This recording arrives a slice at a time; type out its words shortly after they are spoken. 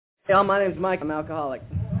Hey, my name's Mike. I'm an alcoholic.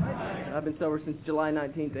 I've been sober since July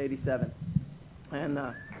 19th, 87. And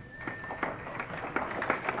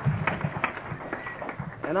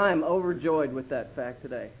I am overjoyed with that fact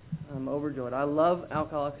today. I'm overjoyed. I love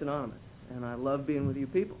Alcoholics Anonymous, and I love being with you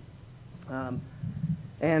people. I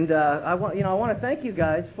want to thank you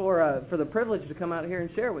guys for the privilege to come out here and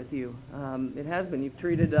share with you. It has been. You've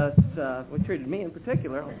treated us, treated me in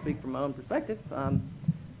particular. I'll speak from my own perspective.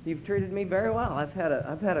 You've treated me very well. I've had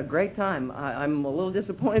a great time. I'm a little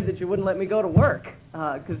disappointed that you wouldn't let me go to work,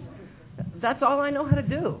 because that's all I know how to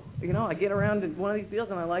do. You know, I get around to one of these deals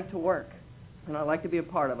and I like to work, and I like to be a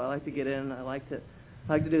part of it. I like to get in. I like to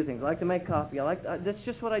do things. I like to make coffee. That's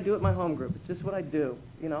just what I do at my home group. It's just what I do.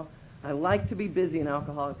 You know, I like to be busy in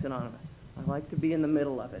Alcoholics Anonymous. I like to be in the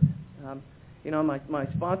middle of it. My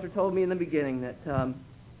sponsor told me in the beginning that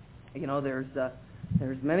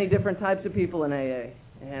there's many different types of people in AA.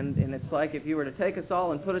 And it's like if you were to take us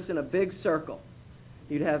all and put us in a big circle,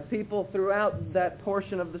 you'd have people throughout that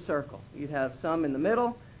portion of the circle. You'd have some in the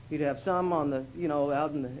middle, you'd have some on the,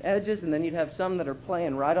 out in the edges, and then you'd have some that are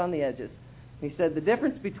playing right on the edges. And he said the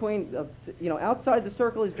difference between, outside the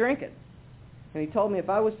circle is drinking. And he told me if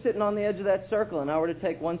I was sitting on the edge of that circle and I were to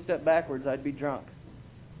take one step backwards, I'd be drunk.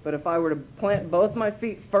 But if I were to plant both my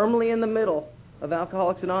feet firmly in the middle of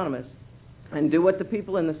Alcoholics Anonymous and do what the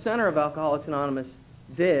people in the center of Alcoholics Anonymous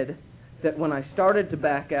did, that when I started to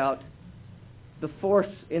back out, the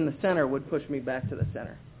force in the center would push me back to the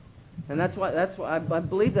center. And that's why I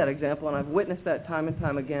believe that example, and I've witnessed that time and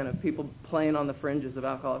time again of people playing on the fringes of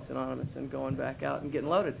Alcoholics Anonymous and going back out and getting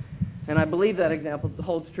loaded. And I believe that example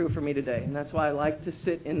holds true for me today, and that's why I like to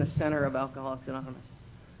sit in the center of Alcoholics Anonymous.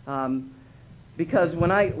 Because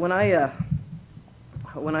when I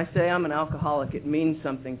say I'm an alcoholic, it means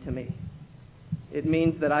something to me. It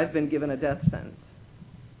means that I've been given a death sentence.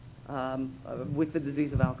 With the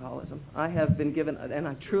disease of alcoholism. I have been given, and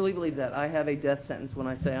I truly believe that, I have a death sentence when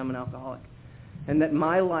I say I'm an alcoholic. And that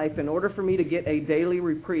my life, in order for me to get a daily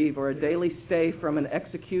reprieve or a daily stay from an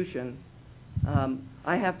execution,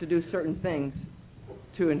 I have to do certain things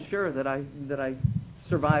to ensure that I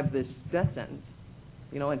survive this death sentence.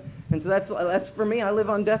 And so that's for me. I live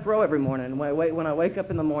on death row every morning. When I wake up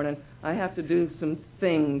in the morning, I have to do some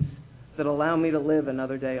things that allow me to live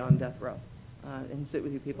another day on death row. And sit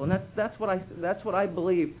with you people, and that's what I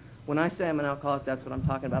believe when I say I'm an alcoholic. That's what I'm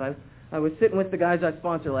talking about. I was sitting with the guys I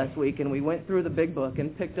sponsor last week, and we went through the big book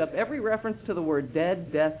and picked up every reference to the word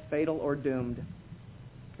dead, death, fatal, or doomed,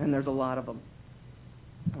 and there's a lot of them.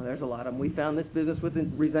 There's a lot of them. We found this business with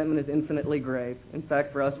resentment is infinitely grave. In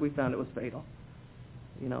fact, for us, we found it was fatal.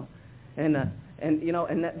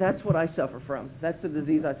 That's what I suffer from. That's the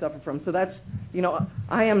disease I suffer from. So that's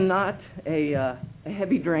I am not a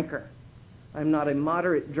heavy drinker. I'm not a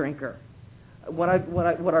moderate drinker. What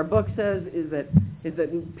our book says is that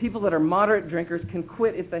people that are moderate drinkers can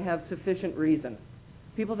quit if they have sufficient reason.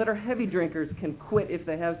 People that are heavy drinkers can quit if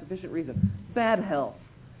they have sufficient reason. Bad health,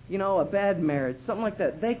 a bad marriage, something like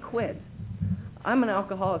that. They quit. I'm an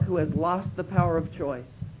alcoholic who has lost the power of choice.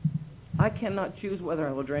 I cannot choose whether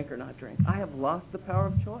I will drink or not drink. I have lost the power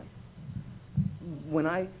of choice. When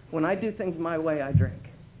I do things my way, I drink.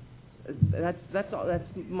 That's all. That's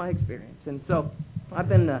my experience, and so I've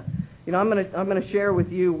been. I'm going to share with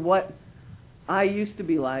you what I used to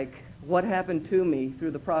be like, what happened to me through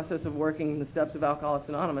the process of working the steps of Alcoholics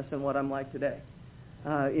Anonymous, and what I'm like today,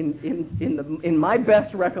 in my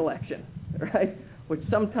best recollection, right? Which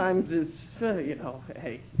sometimes is,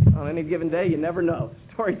 hey, on any given day you never know.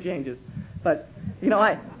 The story changes, but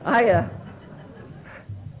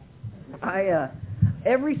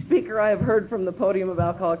every speaker I have heard from the podium of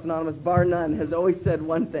Alcoholics Anonymous, bar none, has always said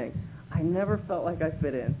one thing: I never felt like I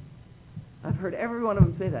fit in. I've heard every one of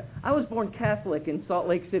them say that. I was born Catholic in Salt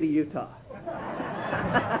Lake City, Utah.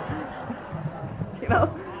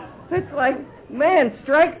 It's like, man,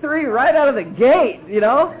 strike three right out of the gate,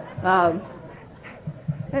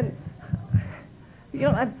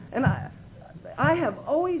 I have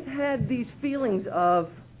always had these feelings of,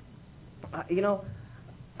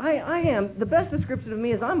 I am, the best description of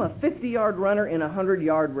me is I'm a 50-yard runner in a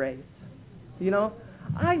 100-yard race.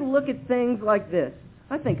 I look at things like this.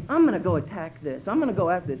 I think, I'm going to go attack this. I'm going to go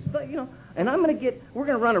at this. But, and we're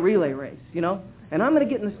going to run a relay race, and I'm going to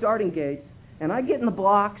get in the starting gates, and I get in the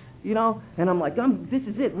blocks, and I'm like, this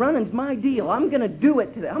is it. Running's my deal. I'm going to do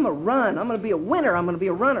it today. I'm going to run. I'm going to be a winner. I'm going to be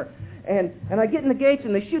a runner. And I get in the gates,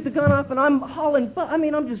 and they shoot the gun off, and I'm hauling,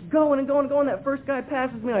 I'm just going and going and going. That first guy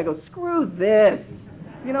passes me, and I go, screw this.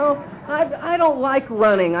 I don't like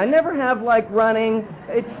running. I never have liked running.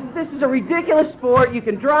 This is a ridiculous sport. You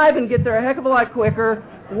can drive and get there a heck of a lot quicker.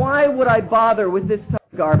 Why would I bother with this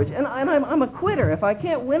garbage. And I'm a quitter. If I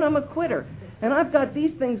can't win, I'm a quitter. And I've got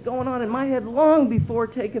these things going on in my head long before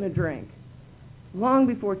taking a drink. Long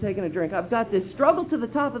before taking a drink. I've got this struggle to the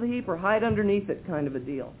top of the heap or hide underneath it kind of a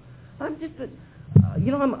deal. I'm just,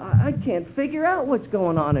 I can't figure out what's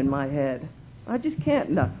going on in my head. I just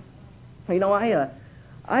can't. No. I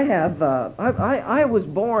was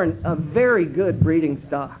born a very good breeding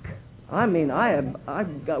stock. I mean,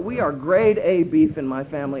 we are grade A beef in my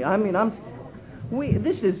family. I mean,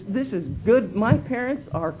 this is good. My parents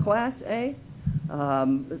are class A.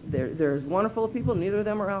 There's wonderful people. Neither of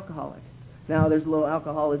them are alcoholic. Now, there's a little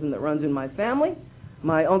alcoholism that runs in my family.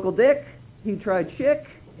 My Uncle Dick, he tried chick.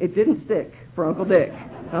 It didn't stick for Uncle Dick.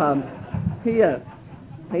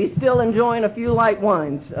 He's still enjoying a few light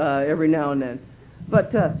wines every now and then.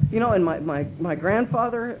 But, and my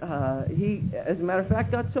grandfather, he, as a matter of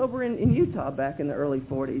fact, got sober in Utah back in the early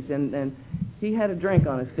 40s, and he had a drink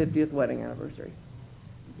on his 50th wedding anniversary,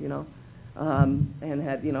 and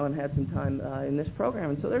had some time in this program.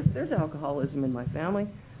 And so there's alcoholism in my family.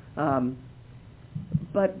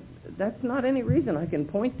 But that's not any reason I can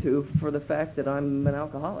point to for the fact that I'm an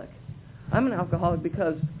alcoholic. I'm an alcoholic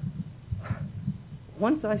because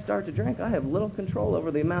once I start to drink, I have little control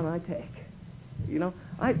over the amount I take.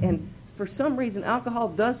 And for some reason, alcohol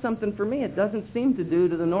does something for me it doesn't seem to do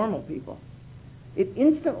to the normal people. It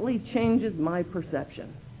instantly changes my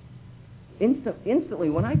perception. Instantly,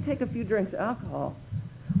 when I take a few drinks of alcohol,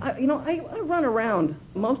 I run around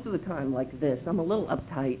most of the time like this. I'm a little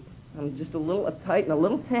uptight. I'm just a little uptight and a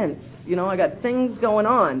little tense. I got things going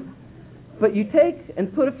on. But you take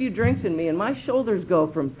and put a few drinks in me, and my shoulders go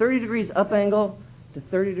from 30 degrees up angle to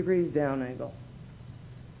 30 degrees down angle.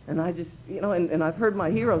 And I just, and I've heard my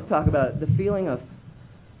heroes talk about it, the feeling of,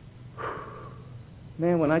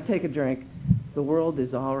 man, when I take a drink, the world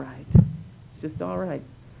is all right. It's just all right.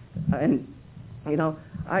 And,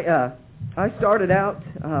 I started out,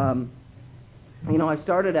 and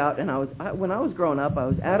when I was growing up, I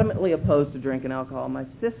was adamantly opposed to drinking alcohol. My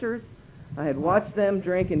sisters, I had watched them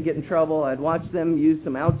drink and get in trouble. I'd watched them use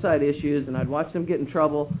some outside issues, and I'd watched them get in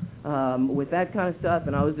trouble with that kind of stuff,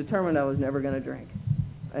 and I was determined I was never going to drink.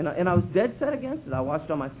 And I was dead set against it. I watched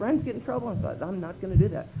all my friends get in trouble, and I thought, I'm not going to do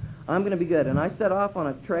that. I'm going to be good. And I set off on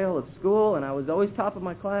a trail of school, and I was always top of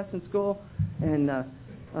my class in school, and I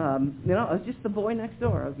was just the boy next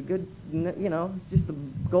door. I was a good, just the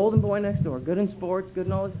golden boy next door, good in sports, good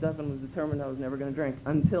in all this stuff, and was determined I was never going to drink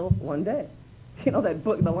until one day. That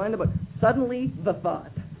book, the line about suddenly the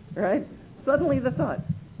thought, right? Suddenly the thought,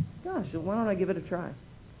 gosh, why don't I give it a try?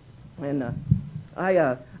 And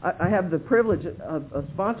I have the privilege of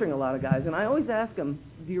sponsoring a lot of guys, and I always ask them,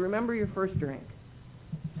 do you remember your first drink?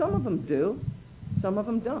 Some of them do, some of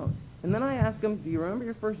them don't. And then I ask them, do you remember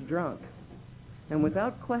your first drunk? And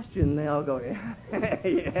without question, they all go,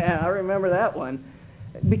 yeah, I remember that one.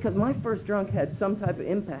 Because my first drunk had some type of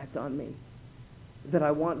impact on me that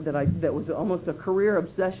was almost a career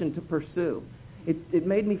obsession to pursue. It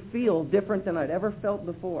made me feel different than I'd ever felt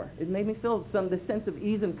before. It made me feel the sense of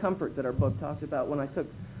ease and comfort that our book talks about when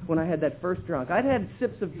I had that first drunk. I'd had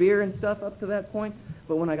sips of beer and stuff up to that point,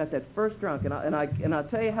 but when I got that first drunk, and I'll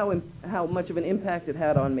tell you how much of an impact it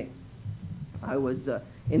had on me. I was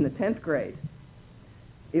in the 10th grade.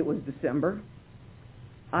 It was December.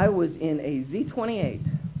 I was in a Z28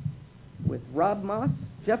 with Rob Moss,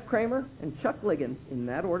 Jeff Kramer, and Chuck Ligon, in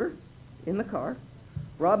that order, in the car.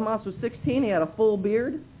 Rob Moss was 16. He had a full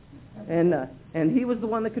beard, and he was the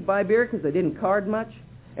one that could buy beer because they didn't card much.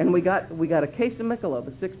 And we got a case of Michelob,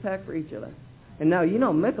 a 6-pack for each of us. And now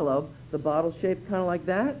Michelob, the bottle shaped kind of like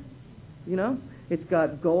that. It's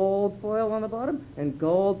got gold foil on the bottom and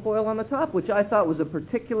gold foil on the top, which I thought was a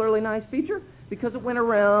particularly nice feature because it went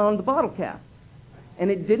around the bottle cap. And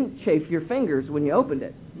it didn't chafe your fingers when you opened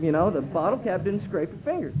it. The bottle cap didn't scrape your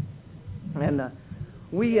fingers. And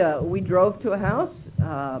we drove to a house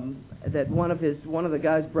that one of the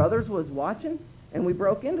guy's brothers was watching, and we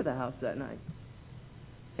broke into the house that night.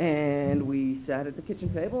 And we sat at the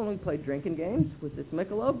kitchen table and we played drinking games with this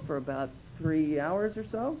Michelob for about 3 hours or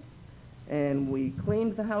so. And we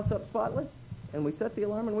cleaned the house up spotless, and we set the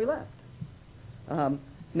alarm and we left.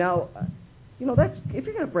 Now, that's if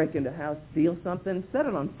you're going to break into a house, steal something, set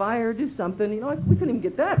it on fire, do something. We couldn't even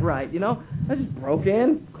get that right. I just broke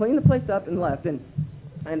in, cleaned the place up, and left. And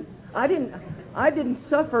I didn't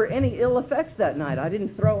suffer any ill effects that night. I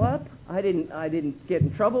didn't throw up. I didn't get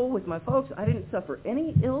in trouble with my folks. I didn't suffer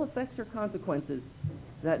any ill effects or consequences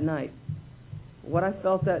that night. What I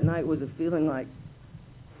felt that night was a feeling like,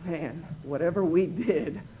 man, whatever we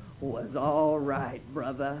did was all right,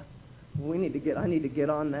 brother. I need to get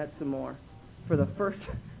on that some more. For the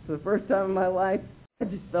first time in my life, I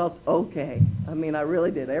just felt okay. I mean, I really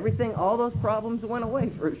did. Everything, all those problems went away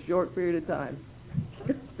for a short period of time.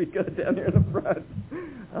 It's be good down here in the front.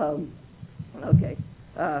 Okay.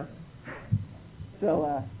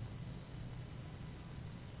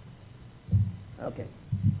 Okay.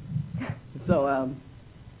 So,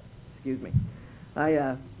 excuse me.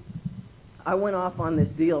 I went off on this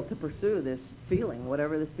deal to pursue this feeling,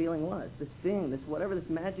 whatever this feeling was, this thing, whatever this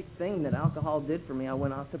magic thing that alcohol did for me. I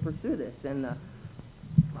went off to pursue this, and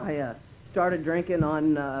I started drinking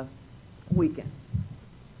on weekends,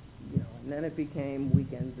 and then it became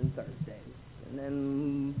weekends and Thursdays, and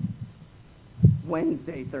then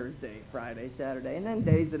Wednesday, Thursday, Friday, Saturday, and then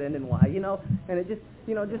days that end in Y, and it just,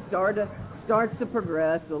 just starts to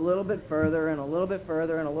progress a little bit further and a little bit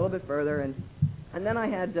further and a little bit further, and then I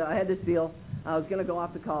had this deal. I was going to go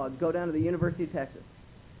off to college, go down to the University of Texas,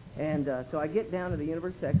 and so I get down to the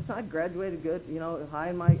University of Texas. I graduated good, high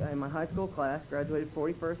in my high school class. Graduated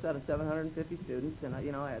 41st out of 750 students, and I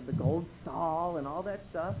had the gold stall and all that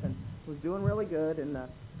stuff, and was doing really good, and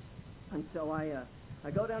so I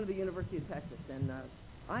go down to the University of Texas, and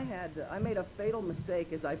I made a fatal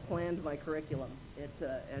mistake as I planned my curriculum at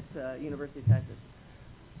University of Texas.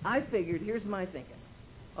 I figured, here's my thinking.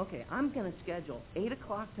 Okay, I'm going to schedule 8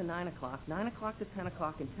 o'clock to 9 o'clock, 9 o'clock to 10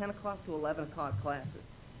 o'clock, and 10 o'clock to 11 o'clock classes.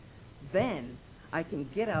 Then I can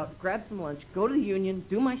get out, grab some lunch, go to the Union,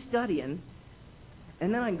 do my studying,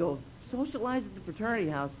 and then I can go socialize at the fraternity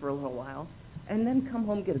house for a little while, and then come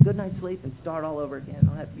home, get a good night's sleep, and start all over again.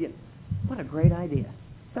 What a great idea.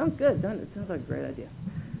 Sounds good, doesn't it? Sounds like a great idea.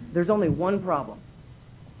 There's only one problem.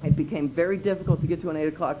 It became very difficult to get to an 8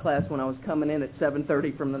 o'clock class when I was coming in at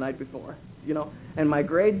 7:30 from the night before, and my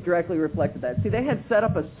grades directly reflected that. See, they had set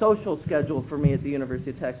up a social schedule for me at the University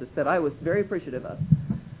of Texas that I was very appreciative of.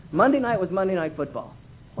 Monday night was Monday night football.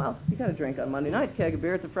 Well, you got to drink on Monday night, keg of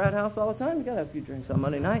beer at the frat house all the time. You got to have a few drinks on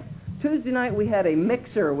Monday night. Tuesday night we had a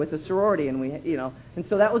mixer with a sorority, and and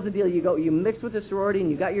so that was the deal. You mix with the sorority, and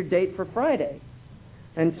you got your date for Friday.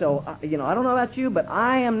 And so, I don't know about you, but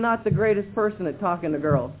I am not the greatest person at talking to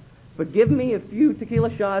girls. But give me a few tequila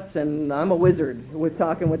shots, and I'm a wizard with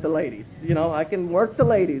talking with the ladies. I can work the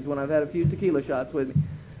ladies when I've had a few tequila shots with me.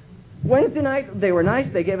 Wednesday night, they were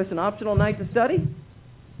nice. They gave us an optional night to study.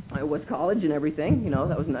 It was college and everything.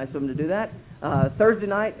 That was nice of them to do that. Thursday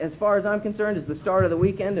night, as far as I'm concerned, is the start of the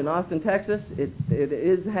weekend in Austin, Texas. It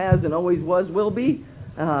is, has, and always was, will be.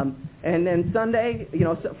 And then Sunday,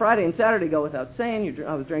 Friday and Saturday go without saying.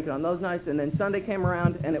 I was drinking on those nights. And then Sunday came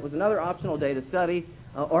around, and it was another optional day to study.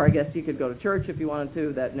 Or I guess you could go to church if you wanted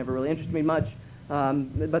to. That never really interested me much.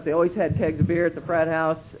 But they always had kegs of beer at the frat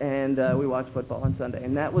house, and we watched football on Sunday.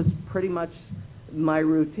 And that was pretty much my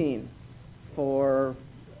routine for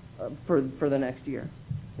the next year.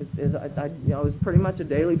 I was pretty much a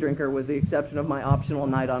daily drinker with the exception of my optional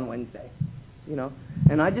night on Wednesday.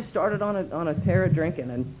 And I just started on a tear of drinking,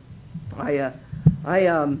 and I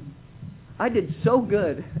did so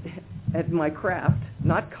good at my craft,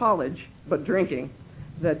 not college, but drinking,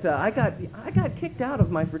 that I got kicked out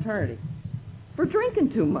of my fraternity for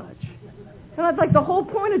drinking too much. And I was like, the whole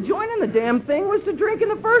point of joining the damn thing was to drink in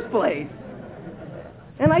the first place.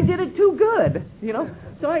 And I did it too good,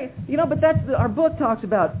 So but that's our book talks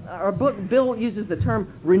about. Our book, Bill uses the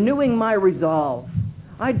term renewing my resolve.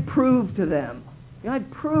 I'd prove to them.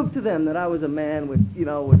 I'd prove to them that I was a man with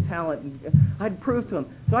talent. I'd prove to them.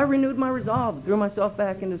 So I renewed my resolve, threw myself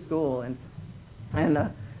back into school, and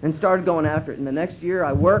started going after it. And the next year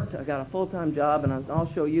I worked. I got a full-time job, and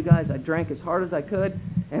I'll show you guys. I drank as hard as I could,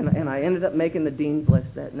 and I ended up making the dean's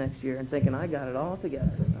list that next year and thinking I got it all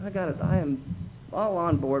together. I got it. I am all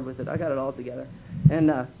on board with it. I got it all together.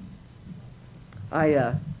 And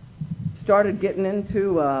I started getting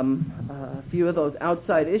into a few of those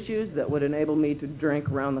outside issues that would enable me to drink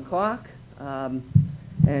around the clock.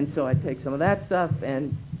 And so I'd take some of that stuff,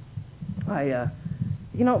 and my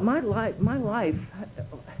life,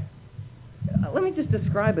 let me just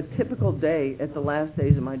describe a typical day at the last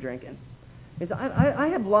days of my drinking. I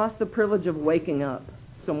have lost the privilege of waking up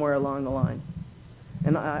somewhere along the line.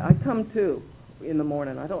 And I come to in the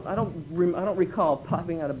morning. I don't recall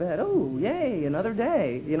popping out of bed. Oh, yay, another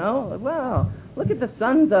day. Wow, look at the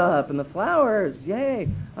sun's up and the flowers. Yay.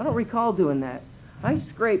 I don't recall doing that. I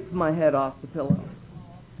scrape my head off the pillow,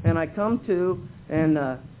 and I come to, and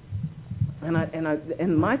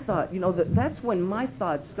my thought, that's when my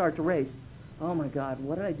thoughts start to race. Oh my God,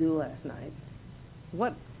 what did I do last night?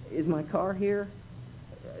 What is my car here?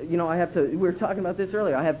 I have to, we were talking about this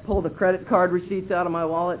earlier, I have pulled the credit card receipts out of my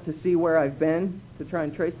wallet to see where I've been, to try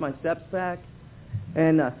and trace my steps back.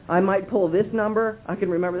 And I might pull this number. I can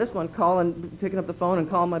remember this one, picking up the phone and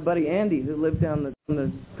calling my buddy Andy, who lived down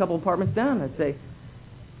the couple apartments down. I'd say,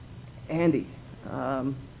 Andy,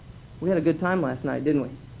 we had a good time last night, didn't we?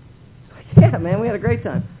 He's like, yeah, man, we had a great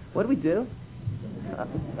time. What did we do?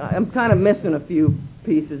 I'm kind of missing a few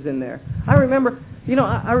pieces in there. I remember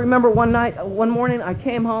one morning I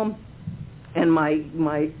came home and my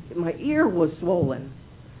ear was swollen,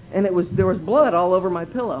 and there was blood all over my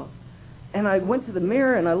pillow. And I went to the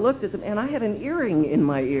mirror and I looked at them, and I had an earring in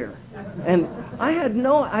my ear. And I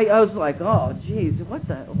was like, oh, geez, what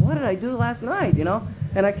did I do last night,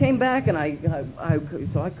 And I came back and I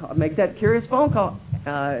make that curious phone call.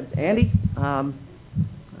 Andy, I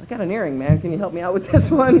got an earring, man. Can you help me out with this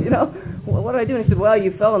one? What did I do? And he said, well,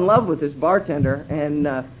 you fell in love with this bartender,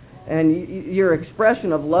 and your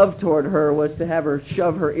expression of love toward her was to have her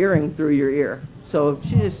shove her earring through your ear. So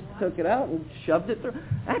she just took it out and shoved it through.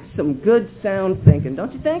 That's some good sound thinking,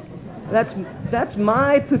 don't you think? That's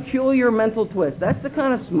my peculiar mental twist. That's the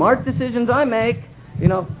kind of smart decisions I make,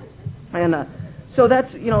 And so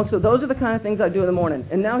so those are the kind of things I do in the morning.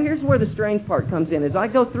 And now here's where the strange part comes in, is I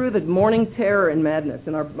go through the morning terror and madness,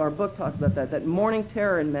 and our book talks about that morning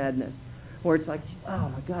terror and madness, where it's like, oh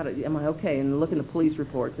my God, am I okay? And look in the police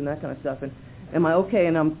reports and that kind of stuff. And am I okay?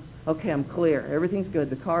 And I'm clear. Everything's good.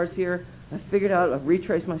 The car's here. I figured out, I've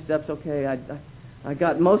retraced my steps, okay. I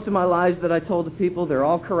got most of my lies that I told the people. They're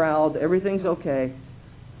all corralled. Everything's okay.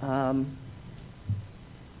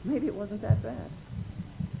 Maybe it wasn't that bad.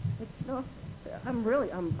 I'm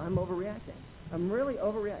overreacting. I'm really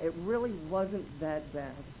overreacting. It really wasn't that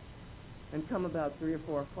bad. And come about 3 or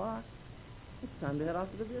 4 o'clock, it's time to head off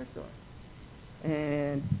to the beer store.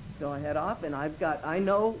 And so I head off, and I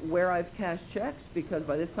know where I've cashed checks, because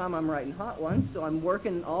by this time I'm writing hot ones, so I'm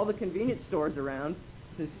working all the convenience stores around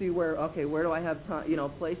to see where do I have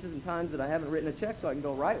places and times that I haven't written a check, so I can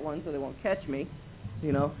go write one so they won't catch me,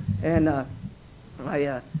 And I'm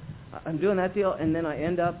doing that deal, and then I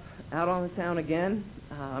end up out on the town again.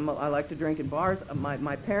 I like to drink in bars.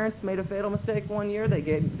 My parents made a fatal mistake one year.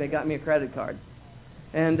 They got me a credit card,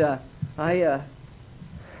 and I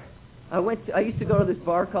used to go to this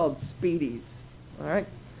bar called Speedy's. All right,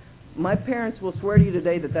 my parents will swear to you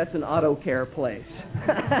today that that's an auto care place.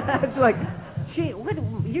 It's like, gee,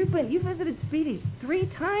 you visited Speedy's 3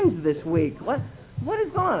 times this week. What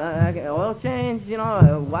is going on? Oil change,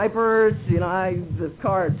 wipers, the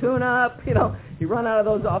car tune-up, you run out of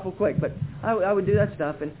those awful quick. But I would do that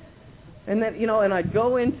stuff, and then and I'd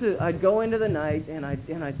go into the night, and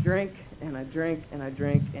I'd drink and I'd drink and I'd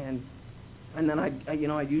drink, and then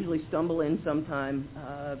I'd usually stumble in sometime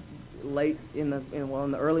late in the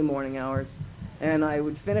early morning hours, and I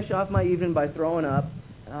would finish off my evening by throwing up.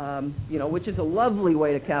 Which is a lovely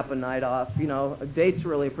way to cap a night off. Dates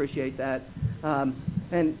really appreciate that. And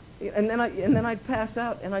then I'd pass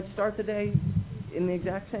out, and I'd start the day in the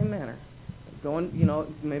exact same manner,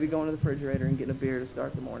 maybe going to the refrigerator and getting a beer to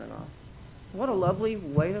start the morning off. What a lovely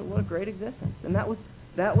way! What a great existence! And that's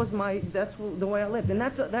the way I lived. And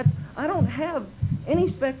that's I don't have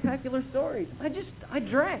any spectacular stories. I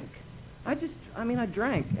drank. I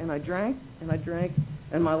drank and I drank and I drank.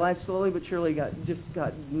 And my life slowly but surely got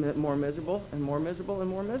more miserable and more miserable and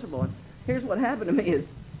more miserable. And here's what happened to me is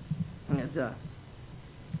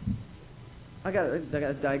I got to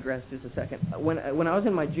digress just a second. When I was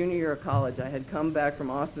in my junior year of college, I had come back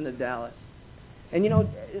from Austin to Dallas. And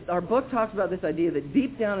our book talks about this idea that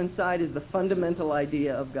deep down inside is the fundamental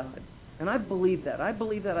idea of God. And I believe that. I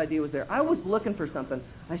believe that idea was there. I was looking for something.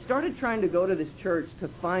 I started trying to go to this church to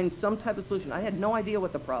find some type of solution. I had no idea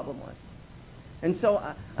what the problem was. And so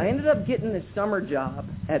I ended up getting this summer job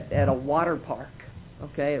at a water park,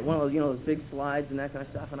 okay, at one of those, those big slides and that kind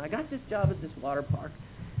of stuff. And I got this job at this water park.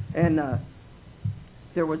 And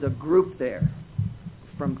there was a group there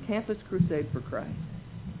from Campus Crusade for Christ,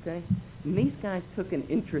 okay? And these guys took an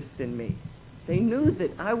interest in me. They knew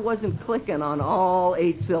that I wasn't clicking on all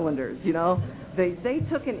 8 cylinders, They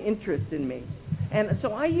took an interest in me. And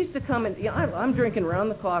so I used to come and, I'm drinking around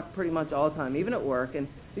the clock pretty much all the time, even at work. And,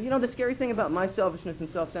 the scary thing about my selfishness and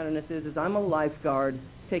self-centeredness is I'm a lifeguard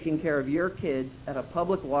taking care of your kids at a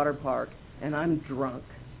public water park, and I'm drunk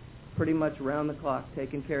pretty much around the clock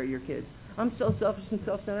taking care of your kids. I'm so selfish and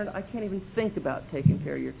self-centered, I can't even think about taking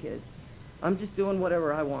care of your kids. I'm just doing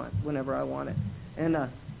whatever I want, whenever I want it. And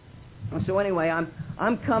so anyway,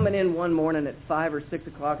 I'm coming in one morning at 5 or 6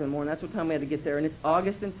 o'clock in the morning. That's what time we had to get there. And it's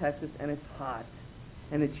August in Texas, and it's hot,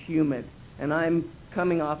 and it's humid. And I'm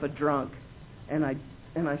coming off a drunk, and I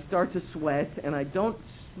start to sweat, and I don't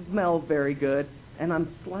smell very good, and I'm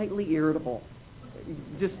slightly irritable,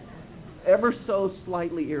 just ever so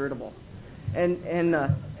slightly irritable.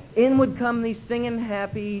 And in would come these singing,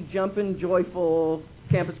 happy, jumping, joyful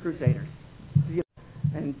Campus Crusaders.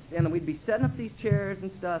 And we'd be setting up these chairs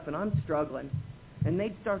and stuff, and I'm struggling. And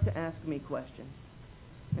they'd start to ask me questions.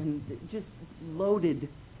 And just loaded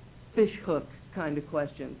fishhook kind of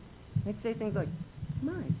questions. They'd say things like,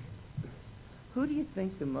 Mike, who do you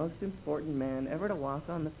think the most important man ever to walk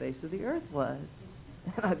on the face of the earth was?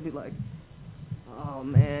 And I'd be like, oh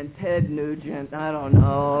man, Ted Nugent, I don't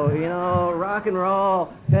know, rock and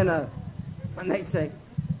roll. And they'd say,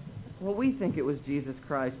 well, we think it was Jesus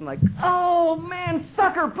Christ. I'm like, oh man,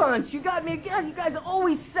 sucker punch, you got me again. You guys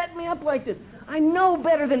always set me up like this. I know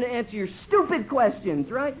better than to answer your stupid questions,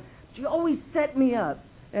 right? But you always set me up.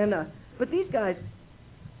 And but these guys,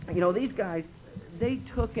 they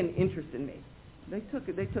took an interest in me. They took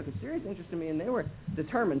a serious interest in me, and they were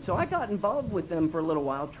determined. So I got involved with them for a little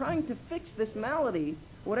while, trying to fix this malady,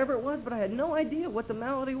 whatever it was, but I had no idea what the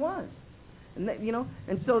malady was. And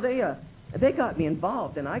so they got me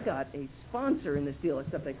involved, and I got a sponsor in this deal,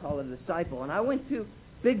 except they call it a disciple. And I went to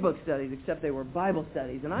big book studies, except they were Bible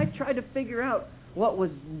studies, and I tried to figure out what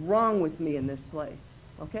was wrong with me in this place.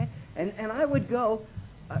 Okay, and I would go,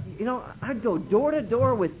 I'd go door to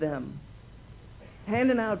door with them,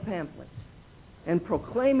 handing out pamphlets and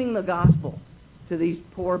proclaiming the gospel to these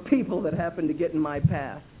poor people that happened to get in my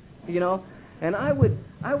path, And I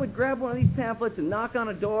would grab one of these pamphlets and knock on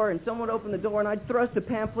a door, and someone would open the door, and I'd thrust a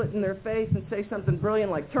pamphlet in their face and say something brilliant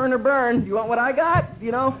like, turn or burn, you want what I got?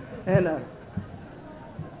 And,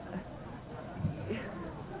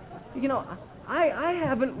 I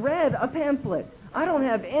haven't read a pamphlet. I don't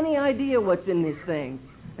have any idea what's in this thing.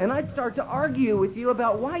 And I'd start to argue with you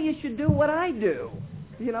about why you should do what I do,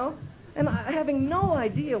 And having no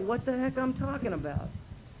idea what the heck I'm talking about.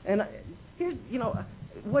 And here's,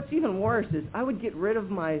 what's even worse is I would get rid of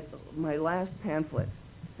my last pamphlet,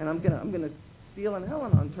 and I'm gonna steal an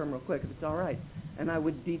Al-Anon term real quick if it's all right. And I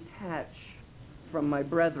would detach from my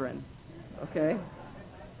brethren, okay?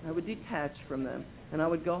 I would detach from them, and I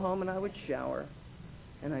would go home and I would shower,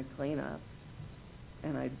 and I'd clean up,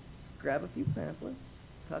 and I'd grab a few pamphlets,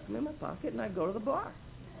 tuck them in my pocket, and I'd go to the bar.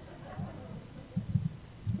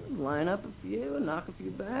 Line up a few, knock a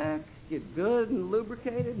few back, get good and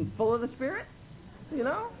lubricated and full of the Spirit, And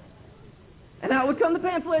out would come the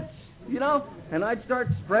pamphlets, and I'd start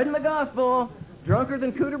spreading the gospel, drunker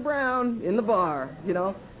than Cooter Brown in the bar,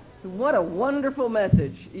 What a wonderful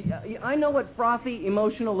message. I know what frothy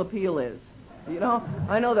emotional appeal is,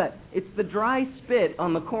 I know that. It's the dry spit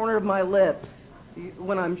on the corner of my lips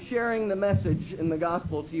when I'm sharing the message in the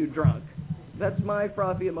gospel to you drunk. That's my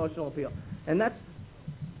frothy emotional appeal. And that's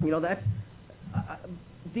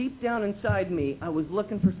deep down inside me, I was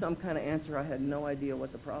looking for some kind of answer. I had no idea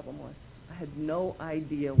what the problem was. I had no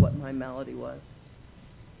idea what my malady was.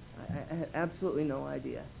 I had absolutely no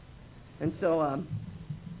idea. And so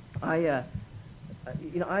I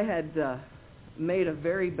had made a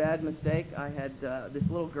very bad mistake. I had this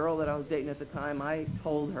little girl that I was dating at the time. I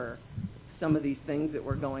told her some of these things that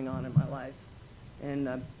were going on in my life.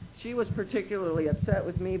 And she was particularly upset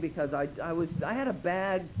with me because I had a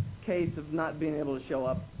bad case of not being able to show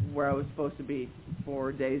up where I was supposed to be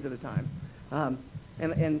for days at a time.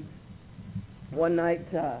 And one night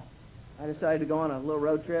I decided to go on a little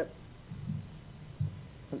road trip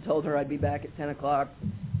and told her I'd be back at 10 o'clock.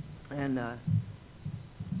 And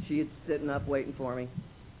she was sitting up waiting for me.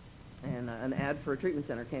 And an ad for a treatment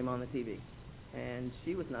center came on the TV. And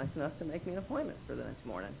she was nice enough to make me an appointment for the next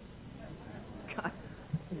morning. God,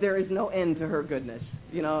 there is no end to her goodness,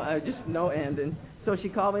 just no end. And so she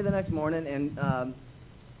called me the next morning, and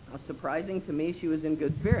surprising to me, she was in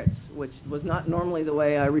good spirits, which was not normally the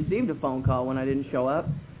way I received a phone call when I didn't show up.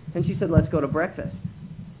 And she said, let's go to breakfast.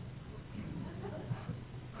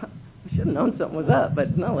 I should have known something was up,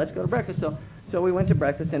 but no, let's go to breakfast. So we went to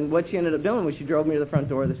breakfast, and what she ended up doing was she drove me to the front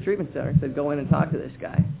door of this treatment center and said, go in and talk to this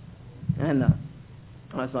guy. And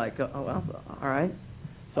I was like, oh, well, all right.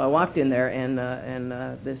 So I walked in there, and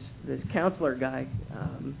this counselor guy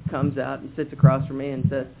comes out and sits across from me and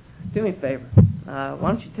says, do me a favor,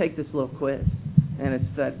 why don't you take this little quiz? And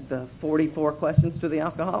it's the 44 questions to the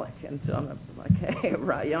alcoholic. And so I'm like, hey,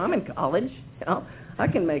 right, I'm in college, I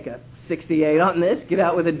can make a 68 on this, get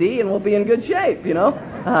out with a D, and we'll be in good shape,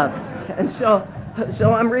 And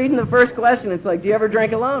so I'm reading the first question. It's like, do you ever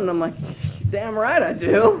drink alone? And I'm like, damn right I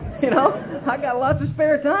do. I got lots of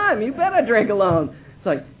spare time. You bet I drink alone. It's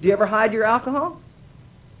like, do you ever hide your alcohol?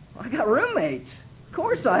 I got roommates. Of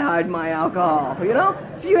course I hide my alcohol.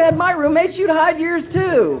 If you had my roommates, you'd hide yours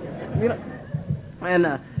too. And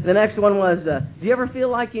the next one was, do you ever feel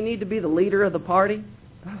like you need to be the leader of the party?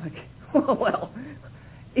 I'm like, well,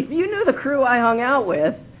 if you knew the crew I hung out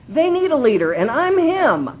with, they need a leader, and I'm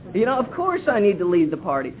him. Of course I need to lead the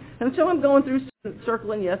party. And so I'm going through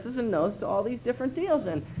circling yeses and nos to all these different deals,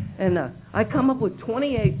 and I come up with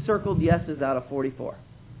 28 circled yeses out of 44.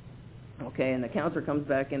 Okay, and the counselor comes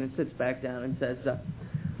back in and sits back down and says,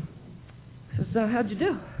 how'd you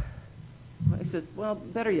do? I said, well,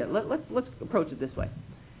 better yet, let's approach it this way.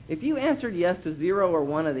 If you answered yes to 0 or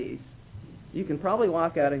 1 of these, you can probably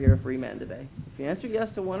walk out of here a free man today. If you answer yes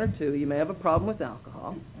to 1 or 2, you may have a problem with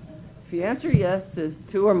alcohol. If you answer yes to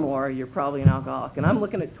 2 or more, you're probably an alcoholic. And I'm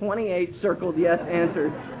looking at 28 circled yes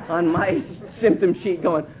answers on my symptom sheet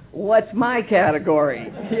going, what's my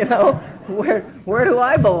category? Where do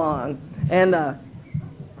I belong? And,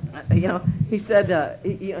 he said,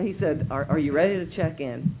 are you ready to check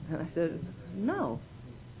in? And I said, no,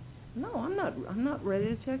 I'm not ready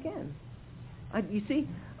to check in. You see,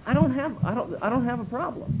 I don't have a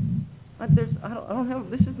problem. This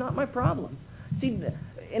is not my problem. See,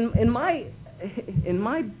 in my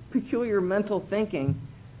peculiar mental thinking,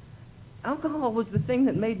 alcohol was the thing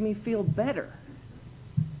that made me feel better.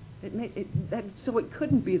 So it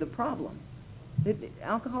couldn't be the problem.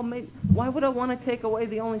 Why would I want to take away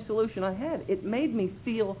the only solution I had? It made me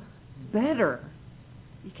feel better.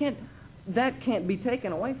 That can't be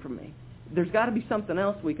taken away from me. There's got to be something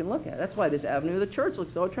else we can look at. That's why this avenue of the church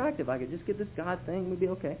looks so attractive. I could just get this God thing, we'd be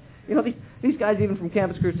okay. These guys, even from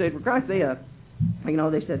Campus Crusade for Christ, they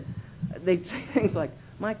say things like,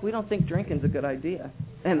 Mike, we don't think drinking's a good idea.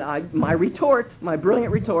 And my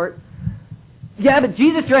brilliant retort, yeah, but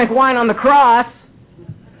Jesus drank wine on the cross.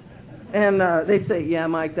 And they say, yeah,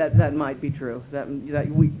 Mike, that might be true. That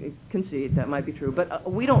we concede that might be true. But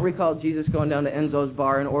we don't recall Jesus going down to Enzo's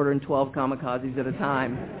bar and ordering 12 kamikazes at a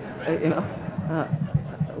time.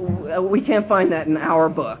 We can't find that in our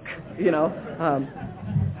book. I'll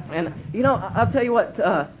tell you what.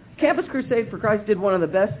 Campus Crusade for Christ did one of the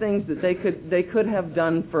best things that they could have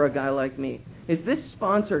done for a guy like me. Is this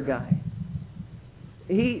sponsor guy?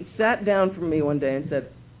 He sat down from me one day and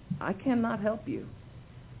said, I cannot help you.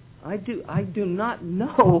 I do not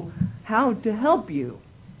know how to help you.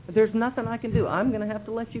 There's nothing I can do. I'm going to have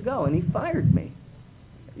to let you go. And he fired me.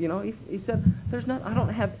 He said, I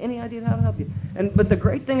don't have any idea how to help you. But the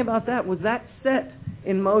great thing about that was that set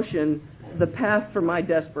in motion the path for my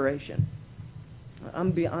desperation.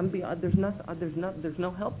 There's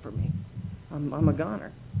no help for me. I'm a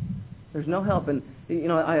goner. There's no help. And,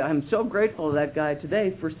 I'm so grateful to that guy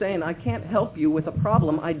today for saying, I can't help you with a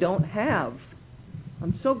problem I don't have.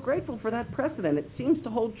 I'm so grateful for that precedent. It seems to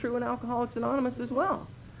hold true in Alcoholics Anonymous as well.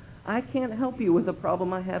 I can't help you with a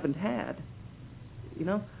problem I haven't had.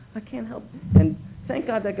 I can't help. And thank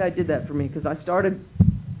God that guy did that for me, because I started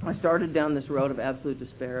down this road of absolute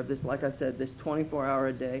despair, of this, like I said, this 24-hour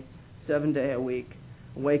a day, 7-day a week,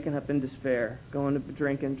 waking up in despair, going to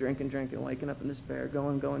drinking, waking up in despair,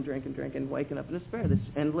 going, drinking, waking up in despair. This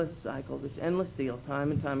endless cycle, this endless deal,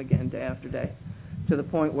 time and time again, day after day, to the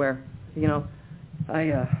point where,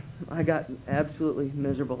 I got absolutely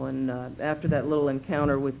miserable. And after that little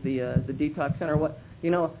encounter with the detox center,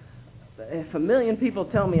 if 1 million people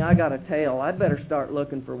tell me I got a tail, I better start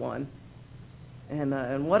looking for one.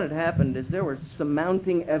 And what had happened is there was some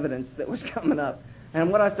mounting evidence that was coming up.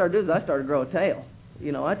 And what I started doing is I started to grow a tail.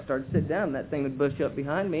 I'd start to sit down, and that thing would bush up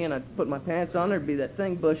behind me, and I'd put my pants on, there'd be that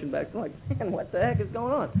thing bushing back. I'm like, man, what the heck is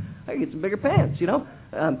going on? I could get some bigger pants,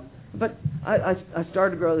 But I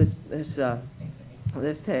started to grow this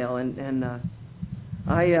tail, and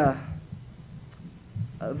I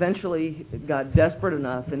eventually got desperate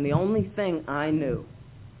enough, and the only thing I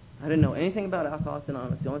didn't know anything about Alcoholics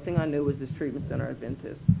Anonymous. The only thing I knew was this treatment center I'd been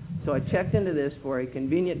to. So I checked into this for a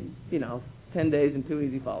convenient, 10 days and 2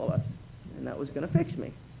 easy follow-ups, and that was going to fix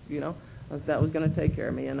me, that was going to take care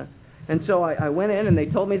of me. And so I went in, and they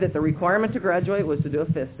told me that the requirement to graduate was to do a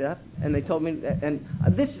 5th step, and they told me, and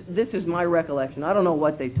this is my recollection. I don't know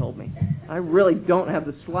what they told me. I really don't have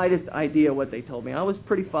the slightest idea what they told me. I was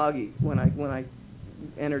pretty foggy when I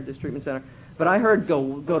entered this treatment center. But I heard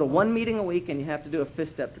go to 1 meeting a week, and you have to do a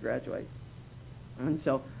 5th step to graduate. And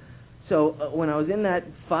so when I was in that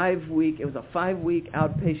 5-week, it was a 5-week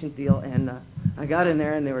outpatient deal, and I got in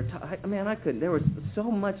there, and they were, I couldn't. There was so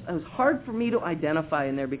much. It was hard for me to identify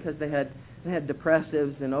in there because they had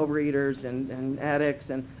depressives and overeaters and addicts,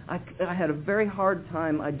 and I had a very hard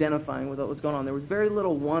time identifying with what was going on. There was very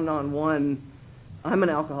little one-on-one, I'm an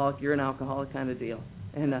alcoholic, you're an alcoholic kind of deal.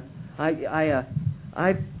 And I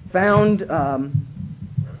found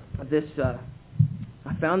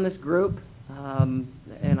this group, and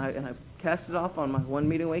I cast it off on my 1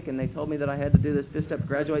 meeting a week, and they told me that I had to do this 5th step to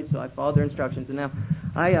graduate, so I followed their instructions. And now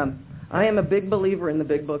I am a big believer in the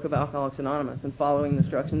big book of Alcoholics Anonymous and following the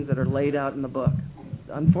instructions that are laid out in the book.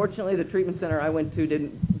 Unfortunately, the treatment center I went to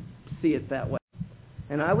didn't see it that way.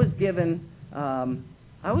 And I was given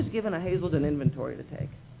a Hazelden inventory to take.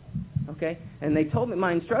 Okay? And they told me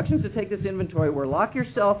my instructions to take this inventory were lock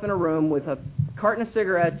yourself in a room with a carton of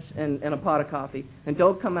cigarettes and a pot of coffee and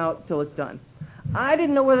don't come out till it's done. I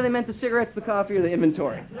didn't know whether they meant the cigarettes, the coffee, or the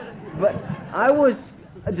inventory. But I was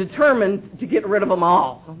determined to get rid of them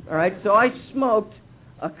all. All right? So I smoked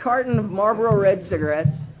a carton of Marlboro Red cigarettes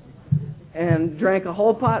and drank a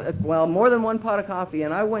whole pot, more than one pot of coffee,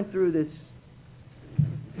 and I went through this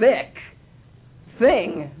thick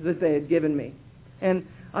thing that they had given me. And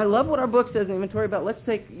I love what our book says in the inventory about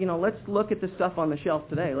let's look at the stuff on the shelf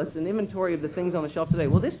today. Let's an inventory of the things on the shelf today.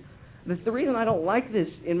 Well, the reason I don't like this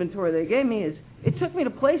inventory they gave me is it took me to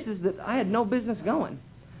places that I had no business going.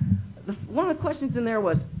 One of the questions in there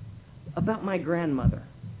was about my grandmother.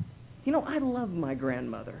 I love my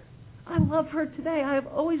grandmother. I love her today. I have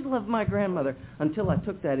always loved my grandmother until I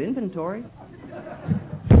took that inventory.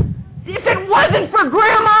 If it wasn't for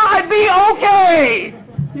Grandma, I'd be okay.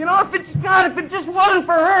 If it just wasn't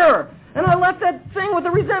for her. And I left that thing with the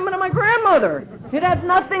resentment of my grandmother. It had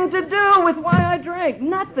nothing to do with why I drank.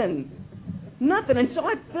 Nothing. And so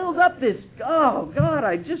I filled up this,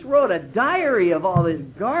 I just wrote a diary of all this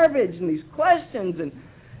garbage and these questions.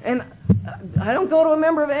 And I don't go to a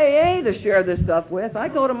member of AA to share this stuff with. I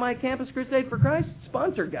go to my Campus Crusade for Christ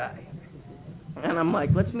sponsor guy. And I'm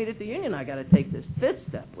like, let's meet at the Union. I got to take this fifth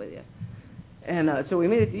step with you. And so we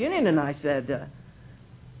meet at the Union, and I said,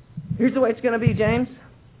 here's the way it's going to be, James.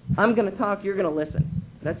 I'm going to talk, you're going to listen.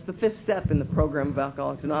 That's the fifth step in the program of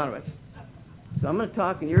Alcoholics Anonymous. So I'm going to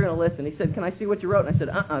talk, and you're going to listen. He said, can I see what you wrote? And I said,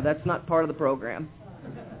 that's not part of the program.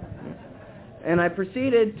 And I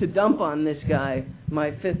proceeded to dump on this guy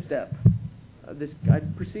my fifth step. I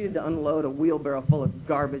proceeded to unload a wheelbarrow full of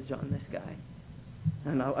garbage on this guy.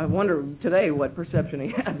 And I wonder today what perception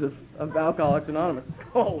he has of Alcoholics Anonymous.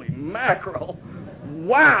 Holy mackerel.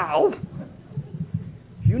 Wow.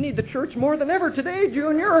 You need the church more than ever today,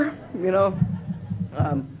 Junior.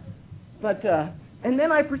 And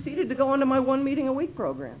then I proceeded to go into my one meeting a week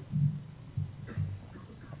program.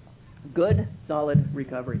 Good, solid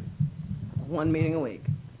recovery. One meeting a week.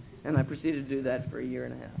 And I proceeded to do that for a year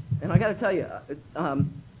and a half. And I got to tell you,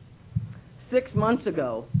 6 months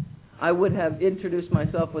ago, I would have introduced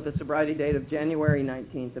myself with a sobriety date of January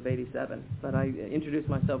 19th of 87, but I introduced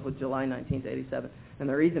myself with July 19th, 87. And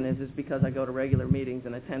the reason is because I go to regular meetings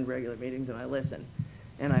and attend regular meetings and I listen.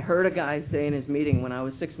 And I heard a guy say in his meeting when I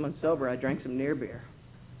was 6 months sober, I drank some near beer.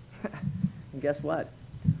 And guess what?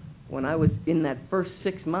 When I was in that first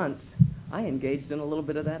 6 months, I engaged in a little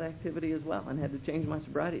bit of that activity as well and had to change my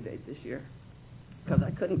sobriety date this year because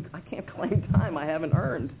I can't claim time I haven't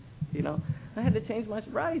earned. I had to change my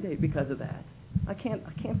sobriety date because of that. I can't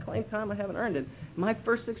claim time I haven't earned it. My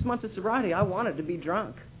first 6 months of sobriety, I wanted to be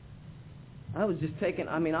drunk. I was just taking,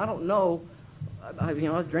 I don't know, I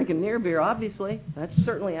was drinking near beer, obviously. That's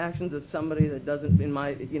certainly actions of somebody that doesn't, in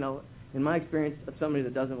my experience, of somebody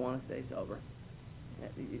that doesn't want to stay sober.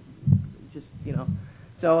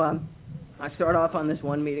 So I start off on this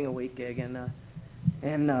one meeting a week gig, and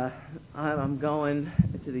I'm going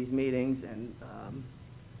to these meetings, and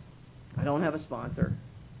I don't have a sponsor.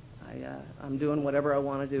 I'm doing whatever I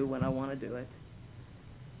want to do when I want to do it.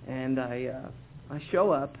 And I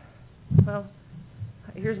show up. Well,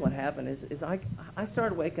 here's what happened is I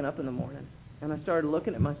started waking up in the morning, and I started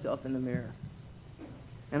looking at myself in the mirror.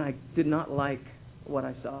 And I did not like what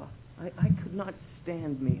I saw. I could not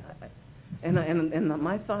stand me. And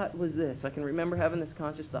my thought was this. I can remember having this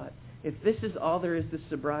conscious thought. If this is all there is to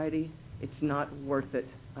sobriety, it's not worth it.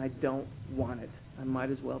 I don't want it. I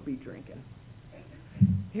might as well be drinking.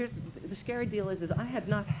 Here's the scary deal is I had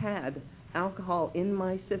not had alcohol in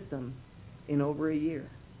my system in over a year.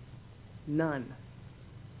 None.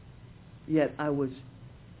 Yet I was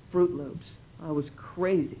Fruit Loops. I was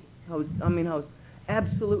crazy. I was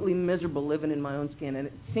absolutely miserable living in my own skin, and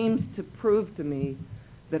it seems to prove to me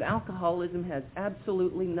that alcoholism has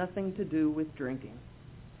absolutely nothing to do with drinking.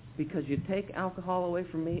 Because you take alcohol away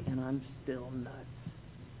from me, and I'm still nuts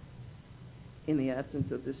in the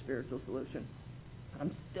absence of this spiritual solution.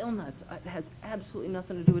 I'm still nuts. It has absolutely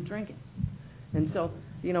nothing to do with drinking. And so,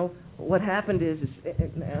 what happened is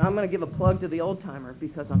and I'm going to give a plug to the old-timer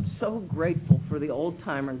because I'm so grateful for the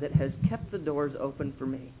old-timer that has kept the doors open for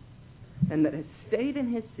me and that has stayed in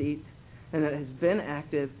his seat and that has been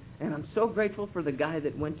active. And I'm so grateful for the guy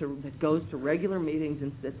that goes to regular meetings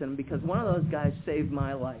and sits in them because one of those guys saved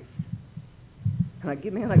my life. And I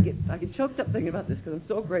get choked up thinking about this because I'm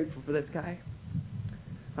so grateful for this guy.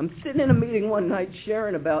 I'm sitting in a meeting one night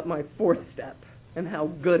sharing about my fourth step and how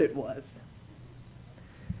good it was.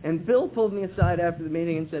 And Bill pulled me aside after the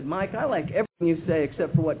meeting and said, Mike, I like everything you say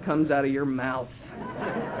except for what comes out of your mouth.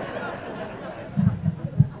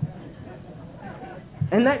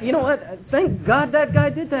 And that, you know what? Thank God that guy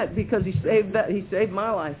did that, because he saved my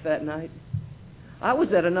life that night. I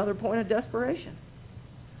was at another point of desperation.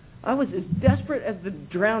 I was as desperate as the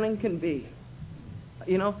drowning can be.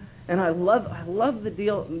 You know, and I love the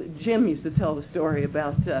deal. Jim used to tell the story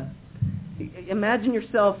about, imagine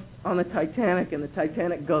yourself on the Titanic, and the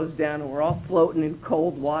Titanic goes down, and we're all floating in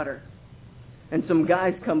cold water. And some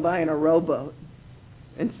guys come by in a rowboat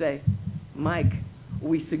and say, Mike,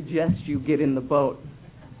 we suggest you get in the boat.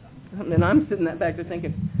 And I'm sitting back there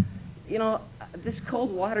thinking, you know, this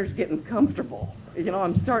cold water's getting comfortable. You know,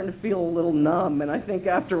 I'm starting to feel a little numb, and I think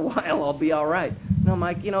after a while I'll be all right. No,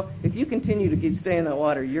 Mike, you know, if you continue to stay in that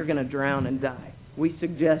water, you're going to drown and die. We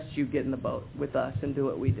suggest you get in the boat with us and do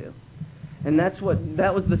what we do. And that was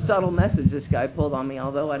the subtle message this guy pulled on me,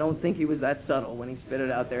 although I don't think he was that subtle when he spit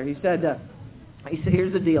it out there. He said,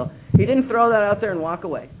 here's the deal. He didn't throw that out there and walk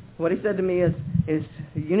away. What he said to me is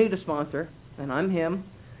you need a sponsor, and I'm him,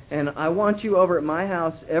 and I want you over at my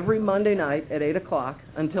house every Monday night at 8 o'clock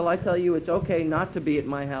until I tell you it's okay not to be at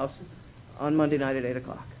my house on Monday night at 8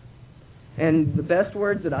 o'clock. And the best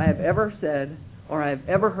words that I have ever said or I have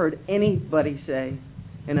ever heard anybody say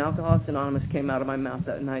in Alcoholics Anonymous came out of my mouth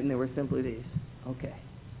that night, and they were simply these: okay,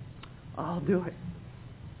 I'll do it.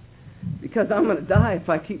 Because I'm going to die if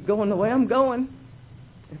I keep going the way I'm going.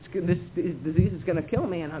 This disease is going to kill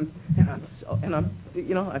me, and I'm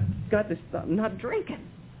you know, I've got this. I'm not drinking,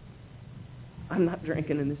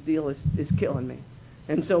 and this deal is killing me.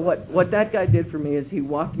 And so what that guy did for me is he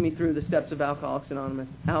walked me through the steps of Alcoholics Anonymous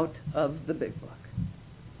out of the big book.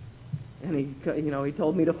 And he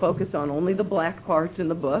told me to focus on only the black parts in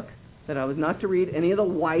the book, that I was not to read any of the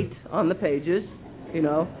white on the pages, you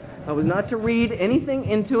know. I was not to read anything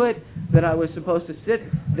into it, that I was supposed to sit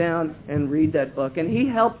down and read that book. And he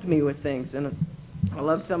helped me with things. And I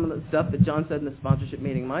love some of the stuff that John said in the sponsorship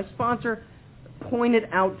meeting. My sponsor pointed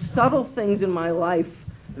out subtle things in my life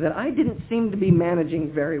that I didn't seem to be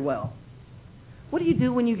managing very well. What do you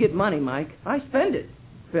do when you get money, Mike? I spend it.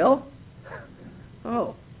 Bill?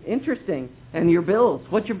 Oh, interesting. And your bills?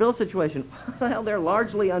 What's your bill situation? Well, they're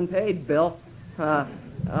largely unpaid, Bill.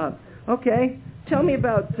 Okay. Tell me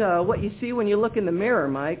about what you see when you look in the mirror,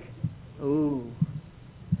 Mike. Ooh,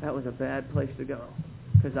 that was a bad place to go,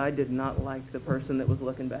 because I did not like the person that was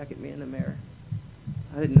looking back at me in the mirror.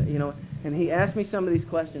 I didn't, you know. And he asked me some of these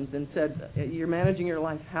questions and said, "You're managing your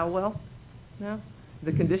life how well? No,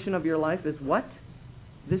 the condition of your life is what?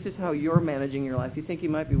 This is how you're managing your life. You think you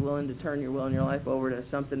might be willing to turn your will and your life over to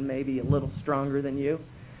something maybe a little stronger than you?"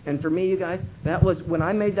 And for me, you guys, that was when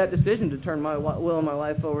I made that decision to turn my will and my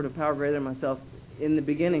life over to power greater than myself. In the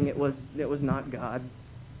beginning, it was not God.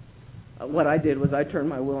 What I did was I turned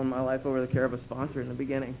my will and my life over to the care of a sponsor in the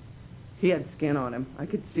beginning. He had skin on him. I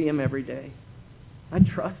could see him every day. I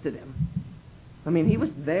trusted him. I mean, he was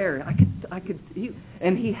there.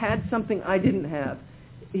 And he had something I didn't have.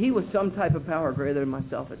 He was some type of power greater than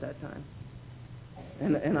myself at that time.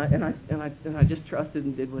 And I just trusted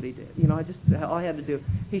and did what he did. You know, all I had to do.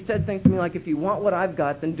 He said things to me like, "If you want what I've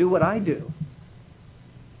got, then do what I do."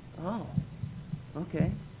 Oh,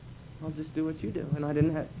 okay. I'll just do what you do. And I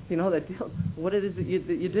didn't have, you know, that deal. What it is that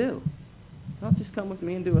you do? Well, just come with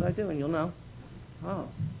me and do what I do, and you'll know. Oh,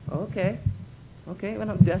 okay. Okay, when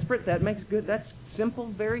I'm desperate, that makes good. That's simple,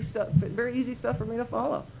 very easy stuff for me to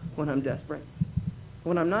follow when I'm desperate.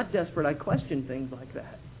 When I'm not desperate, I question things like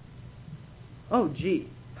that. Oh, gee,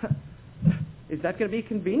 is that going to be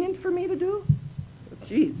convenient for me to do?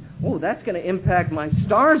 Geez, oh, that's going to impact my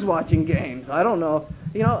Stars watching games. I don't know.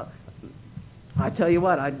 You know, I tell you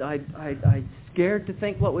what, I scared to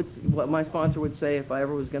think what my sponsor would say if I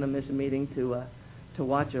ever was going to miss a meeting to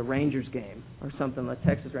watch a Rangers game or something, a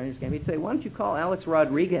Texas Rangers game. He'd say, "Why don't you call Alex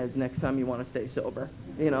Rodriguez next time you want to stay sober?"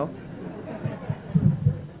 You know.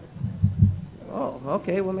 Oh,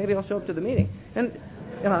 okay. Well, maybe I'll show up to the meeting. And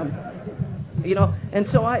you know, and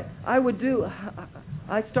so I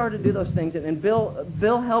started to do those things, and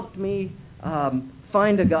Bill helped me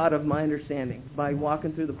find a God of my understanding by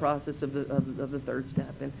walking through the process of the third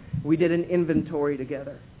step, and we did an inventory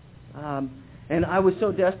together. And I was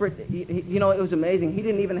so desperate, you know, it was amazing. He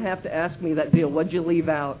didn't even have to ask me that deal. What'd you leave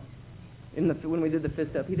out? When we did the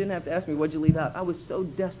fifth step, he didn't have to ask me, what'd you leave out? I was so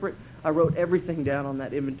desperate, I wrote everything down on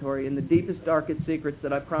that inventory, and the deepest, darkest secrets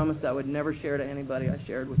that I promised I would never share to anybody, I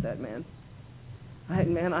shared with that man.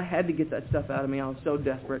 I had to get that stuff out of me. I was so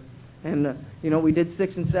desperate. And, we did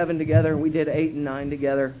 6 and 7 together, and we did 8 and 9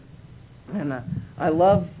 together. And I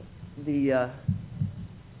love the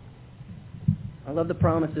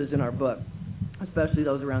promises in our book, especially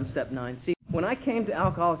those around step 9. See, when I came to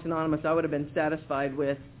Alcoholics Anonymous, I would have been satisfied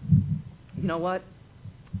with, you know what?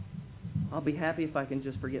 I'll be happy if I can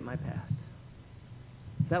just forget my past.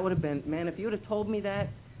 That would have been, man, if you would have told me that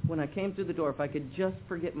when I came through the door, if I could just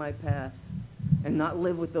forget my past and not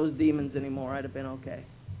live with those demons anymore, I'd have been okay.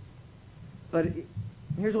 But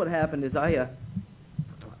here's what happened is I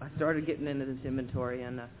started getting into this inventory,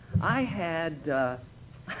 and I had a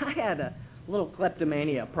little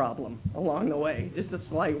kleptomania problem along the way, just a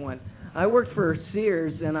slight one. I worked for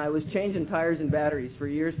Sears, and I was changing tires and batteries for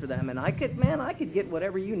years for them, and I could get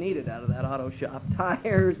whatever you needed out of that auto shop.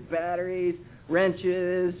 Tires, batteries,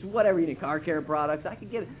 wrenches, whatever you need, car care products. I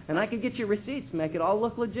could get it, and I could get you receipts, make it all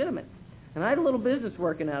look legitimate. And I had a little business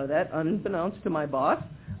working out of that, unbeknownst to my boss.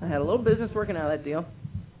 I had a little business working out of that deal.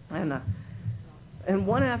 And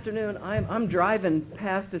one afternoon, I'm driving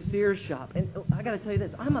past a Sears shop, and I got to tell you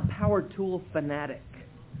this, I'm a power tool fanatic.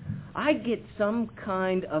 I get some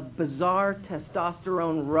kind of bizarre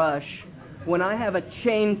testosterone rush when I have a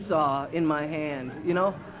chainsaw in my hand,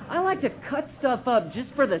 I like to cut stuff up just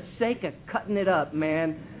for the sake of cutting it up,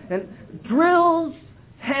 man. And drills,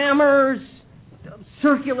 hammers,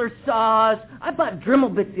 circular saws. I bought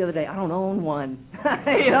Dremel bits the other day. I don't own one.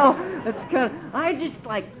 That's kind of,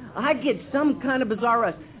 I get some kind of bizarre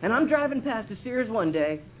rush. And I'm driving past a Sears one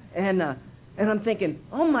day, and I'm thinking,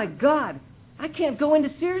 oh my God, I can't go into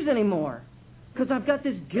Sears anymore because I've got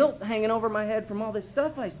this guilt hanging over my head from all this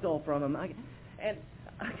stuff I stole from them. I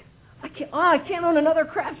can't own another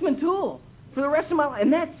Craftsman tool for the rest of my life,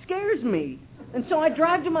 and that scares me. And so I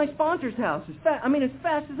drive to my sponsor's house as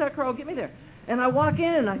fast as that car will get me there. And I walk in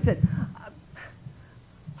and I said,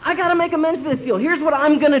 I got to make amends for this deal. Here's what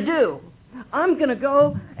I'm going to do. I'm going to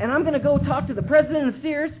go talk to the president of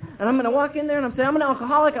Sears, and I'm going to walk in there and I'm saying, I'm an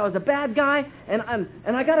alcoholic, I was a bad guy, and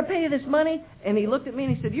I got to pay you this money. And he looked at me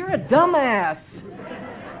and he said, you're a dumbass.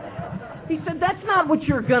 He said, that's not what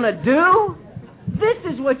you're going to do. This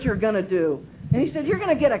is what you're going to do. And he said, you're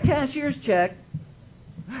going to get a cashier's check,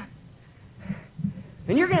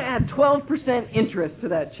 and you're going to add 12% interest to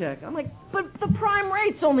that check. I'm like, but the prime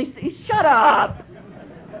rate's only... Shut up!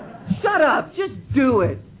 Shut up! Just do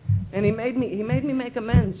it. And he made me make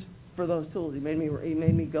amends for those tools. He made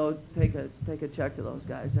me go take a check to those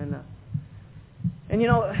guys. And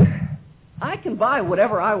I can buy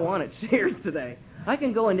whatever I want at Sears today. I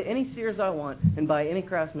can go into any Sears I want and buy any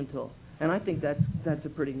Craftsman tool. And I think that's a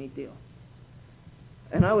pretty neat deal.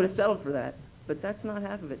 And I would have settled for that. But that's not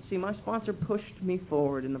half of it. See, my sponsor pushed me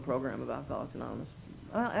forward in the program of Alcoholics Anonymous.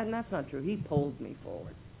 And that's not true. He pulled me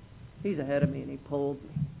forward. He's ahead of me, and he pulled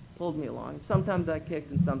me along. Sometimes I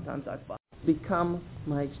kicked, and sometimes I fought. Become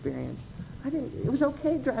my experience. It was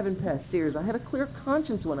okay driving past Sears. I had a clear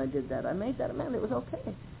conscience when I did that. I made that amendment. It was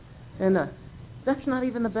okay. And that's not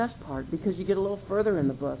even the best part, because you get a little further in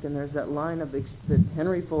the book, and there's that line that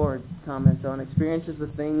Henry Ford comments on, experience is the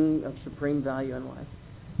thing of supreme value in life.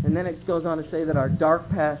 And then it goes on to say that our dark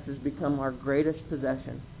past has become our greatest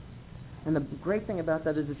possession. And the great thing about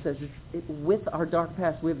that is it says with our dark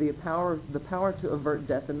past, we have the power to avert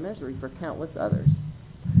death and misery for countless others.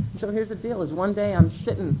 And so here's the deal, is one day I'm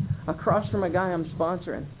sitting across from a guy I'm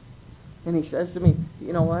sponsoring, and he says to me,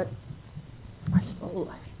 you know what? I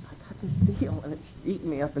got this deal, and it's eating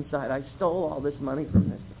me up inside. I stole all this money from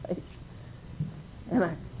this place.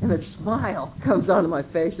 And a smile comes onto my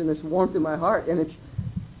face and this warmth in my heart, and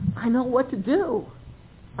I know what to do.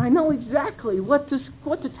 I know exactly what to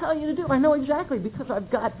tell you to do. I know exactly, because I've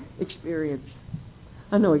got experience.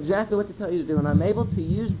 I know exactly what to tell you to do, and I'm able to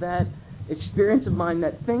use that experience of mine,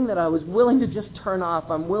 that thing that I was willing to just turn off.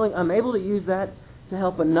 I'm able to use that to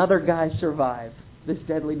help another guy survive this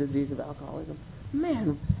deadly disease of alcoholism.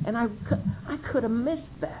 Man, and I could have missed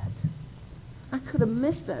that. I could have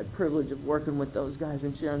missed that privilege of working with those guys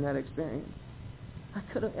and sharing that experience.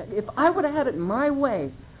 If I would have had it my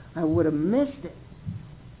way, I would have missed it.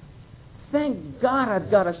 Thank God I've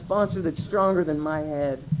got a sponsor that's stronger than my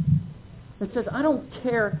head. That says, I don't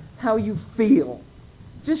care how you feel.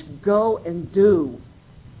 Just go and do.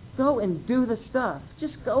 Go and do the stuff.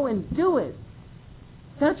 Just go and do it.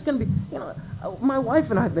 That's going to be, my wife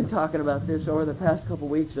and I have been talking about this over the past couple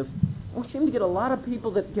of weeks. We seem to get a lot of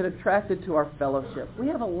people that get attracted to our fellowship. We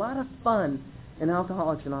have a lot of fun in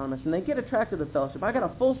Alcoholics Anonymous, and they get attracted to the fellowship. I got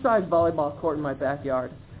a full-size volleyball court in my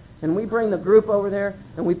backyard, and we bring the group over there,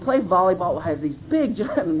 and we play volleyball. I have these big,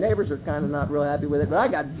 giant, neighbors are kind of not real happy with it, but I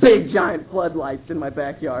got big, giant floodlights in my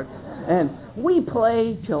backyard, and we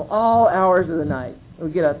play till all hours of the night. And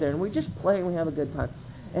we get out there and we just play and we have a good time.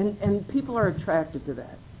 And people are attracted to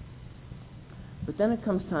that. But then it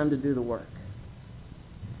comes time to do the work.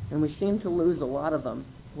 And we seem to lose a lot of them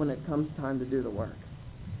when it comes time to do the work.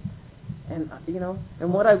 And,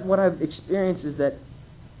 and what I've experienced is that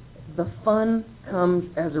the fun comes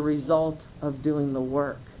as a result of doing the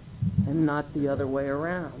work and not the other way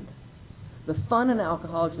around. The fun in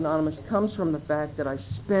Alcoholics Anonymous comes from the fact that I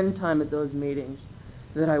spend time at those meetings,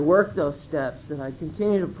 that I work those steps, that I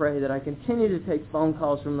continue to pray, that I continue to take phone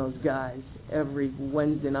calls from those guys every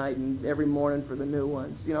Wednesday night and every morning for the new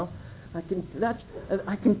ones.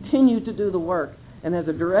 I continue to do the work, and as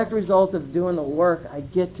a direct result of doing the work, I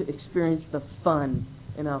get to experience the fun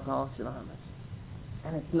in Alcoholics Anonymous.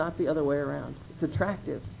 And it's not the other way around. It's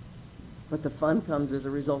attractive, but the fun comes as a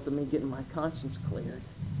result of me getting my conscience cleared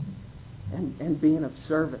and being of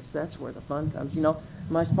service. That's where the fun comes.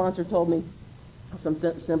 My sponsor told me some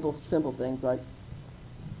simple things like,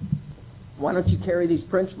 why don't you carry these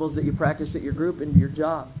principles that you practice at your group into your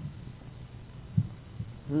job?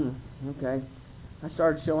 Okay. I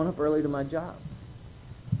started showing up early to my job.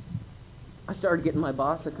 I started getting my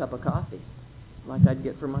boss a cup of coffee like I'd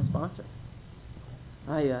get from my sponsor.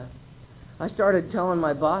 I started telling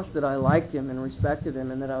my boss that I liked him and respected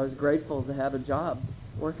him and that I was grateful to have a job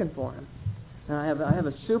working for him. And I have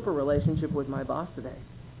a super relationship with my boss today.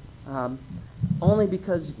 Only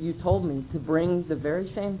because you told me to bring the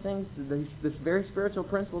very same things, this very spiritual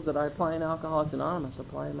principles that I apply in Alcoholics Anonymous,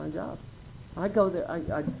 apply in my job. I go there,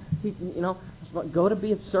 go to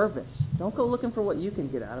be of service. Don't go looking for what you can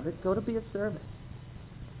get out of it. Go to be of service.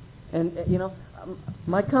 And,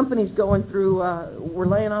 my company's going through, we're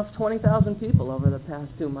laying off 20,000 people over the past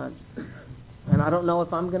 2 months. And I don't know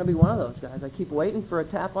if I'm going to be one of those guys. I keep waiting for a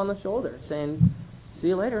tap on the shoulder saying, see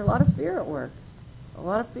you later. A lot of fear at work. A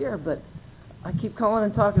lot of fear. But I keep calling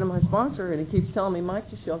and talking to my sponsor, and he keeps telling me, Mike,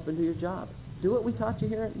 just show up and do your job. Do what we taught you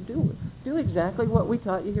here. Do exactly what we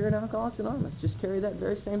taught you here at Alcoholics Anonymous. Just carry that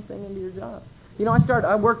very same thing into your job.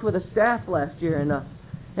 I worked with a staff last year,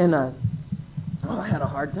 and I had a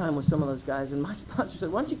hard time with some of those guys. And my sponsor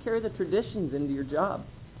said, why don't you carry the traditions into your job?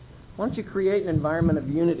 Why don't you create an environment of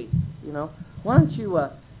unity? Why don't you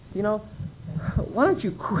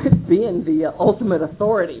quit being the ultimate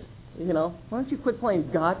authority? Why don't you quit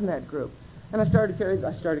playing God in that group? And I started to carry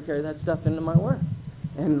that stuff into my work.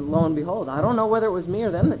 And lo and behold, I don't know whether it was me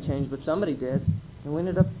or them that changed, but somebody did. And we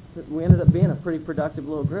ended up being a pretty productive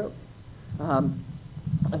little group. I'm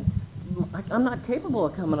not capable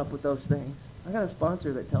of coming up with those things. I got a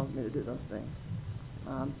sponsor that tells me to do those things.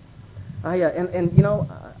 I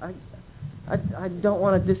don't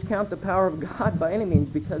want to discount the power of God by any means,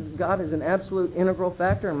 because God is an absolute integral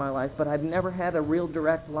factor in my life, but I've never had a real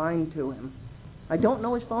direct line to him. I don't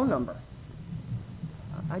know his phone number.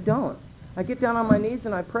 I don't. I get down on my knees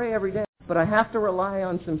and I pray every day, but I have to rely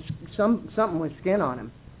on something with skin on him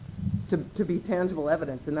to be tangible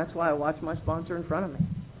evidence, and that's why I watch my sponsor in front of me.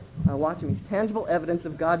 I watch him. He's tangible evidence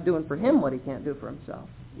of God doing for him what he can't do for himself,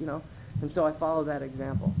 and so I follow that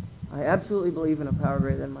example. I absolutely believe in a power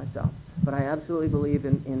greater than myself, but I absolutely believe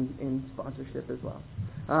in sponsorship as well.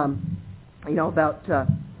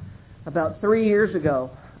 About 3 years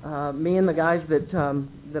ago, me and the guys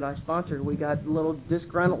that I sponsored, we got a little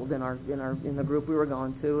disgruntled in the group we were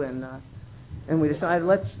going to, and we decided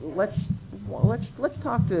let's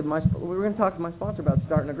talk to we were going to talk to my sponsor about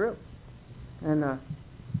starting a group, and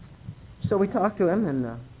so we talked to him,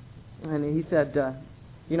 and he said,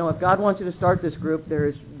 if God wants you to start this group,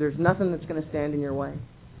 there's nothing that's going to stand in your way.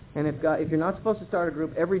 And if you're not supposed to start a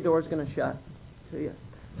group, every door is going to shut to you.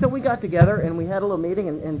 So we got together and we had a little meeting,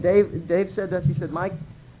 and Dave said to us, he said, Mike,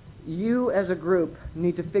 you as a group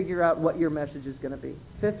need to figure out what your message is going to be.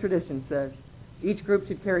 Fifth tradition says each group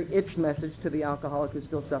should carry its message to the alcoholic who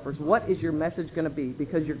still suffers. What is your message going to be?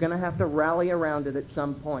 Because you're going to have to rally around it at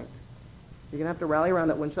some point. You're going to have to rally around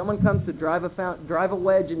it. When someone comes to drive a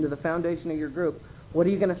wedge into the foundation of your group, what are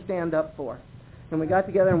you going to stand up for? And we got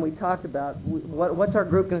together and we talked about what's our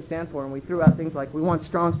group going to stand for, and we threw out things like we want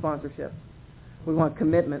strong sponsorship, we want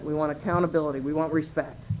commitment, we want accountability, we want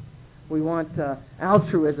respect, we want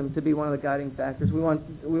altruism to be one of the guiding factors, we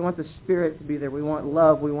want the spirit to be there, we want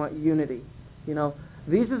love, we want unity.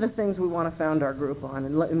 These are the things we want to found our group on,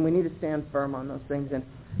 and we need to stand firm on those things.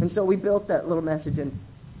 And so we built that little message, and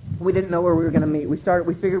we didn't know where we were going to meet. We figured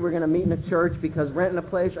we were going to meet in a church because renting a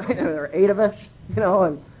place, there are 8 of us,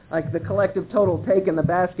 and like the collective total take in the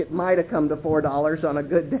basket might have come to $4 on a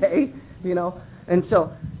good day, And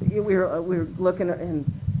so we were looking at,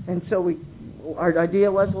 and so our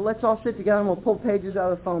idea was, well, let's all sit together and we'll pull pages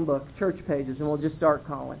out of the phone book, church pages, and we'll just start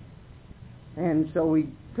calling. And so we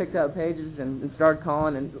picked out pages and started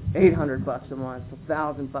calling, and $800 a month,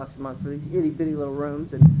 $1,000 a month for these itty-bitty little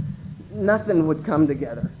rooms, and nothing would come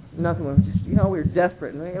together. Nothing would just, we were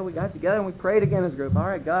desperate, and we got together and we prayed again as a group. All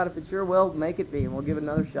right, God, if it's your will, make it be, and we'll give it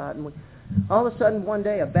another shot. And all of a sudden, one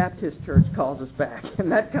day, a Baptist church calls us back,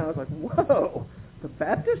 and that kind of was like, whoa, the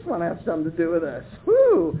Baptists want to have something to do with us.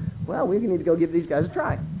 Whew, well, we need to go give these guys a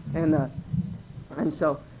try. And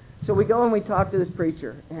so we go and we talk to this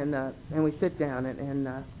preacher, and we sit down,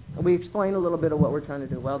 and we explain a little bit of what we're trying to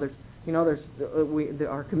do. Well,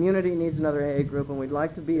 our community needs another AA group, and we'd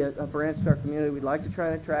like to be a branch to our community. We'd like to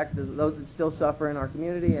try and attract those that still suffer in our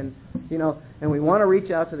community, and we want to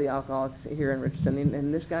reach out to the alcoholics here in Richardson.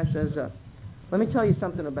 And this guy says, let me tell you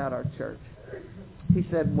something about our church. He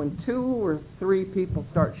said, when 2 or 3 people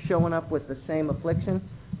start showing up with the same affliction,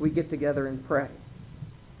 we get together and pray.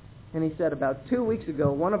 And he said, about 2 weeks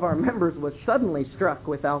ago, one of our members was suddenly struck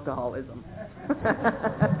with alcoholism.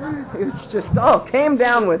 It was just, came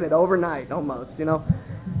down with it overnight almost,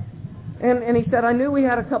 And he said, I knew we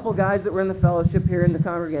had a couple guys that were in the fellowship here in the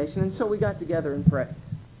congregation, and so we got together and prayed.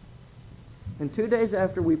 And 2 days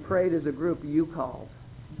after we prayed as a group, you called.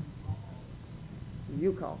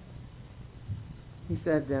 You called. He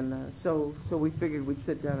said, and so we figured we'd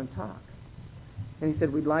sit down and talk. And he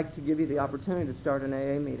said, we'd like to give you the opportunity to start an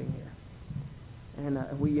AA meeting here.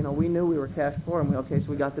 And we knew we were cash poor, and so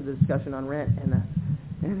we got to the discussion on rent.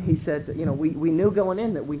 And he said, we knew going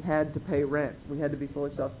in that we had to pay rent. We had to be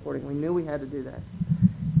fully self-supporting. We knew we had to do that.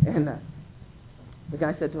 And the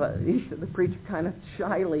guy said to us, the preacher kind of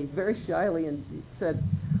shyly, very shyly, and he said,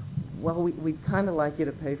 well, we'd kind of like you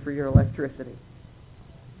to pay for your electricity.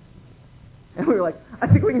 And we were like, I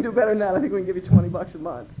think we can do better than that. I think we can give you $20 a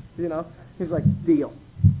month. He's like, deal.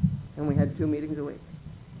 And we had 2 meetings a week.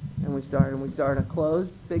 And we started a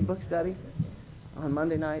closed big book study on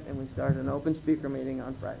Monday night, and we started an open speaker meeting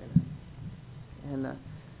on Friday night. And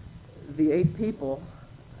the 8 people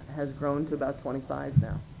has grown to about 25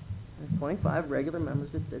 now. There's 25 regular members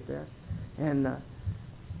that sit there. And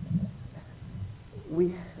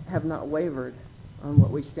we have not wavered on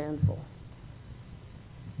what we stand for.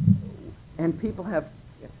 And people have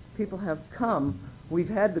come. We've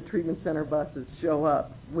had the treatment center buses show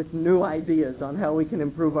up with new ideas on how we can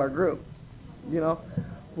improve our group.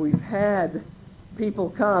 We've had people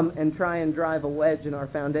come and try and drive a wedge in our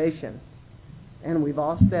foundation. And we've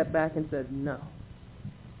all stepped back and said, no,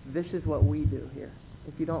 this is what we do here.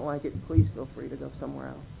 If you don't like it, please feel free to go somewhere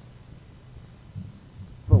else.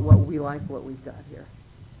 But we like what we've got here.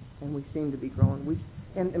 And we seem to be growing.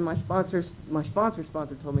 And my sponsor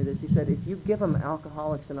told me this. He said, if you give them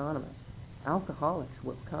Alcoholics Anonymous, alcoholics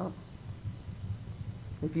will come.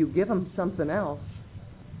 If you give them something else,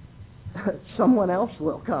 someone else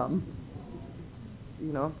will come.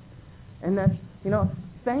 And that's,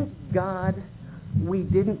 thank God we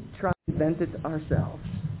didn't try to invent it ourselves.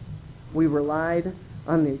 We relied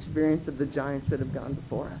on the experience of the giants that have gone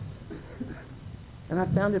before us. And I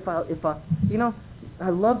found I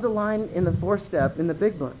love the line in the 4-step in the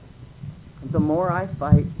big book. The more I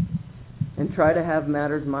fight and try to have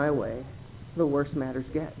matters my way, the worse matters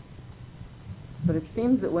get. But it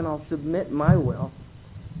seems that when I'll submit my will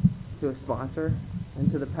to a sponsor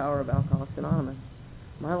and to the power of Alcoholics Anonymous,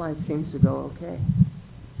 my life seems to go okay.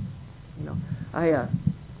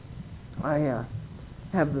 I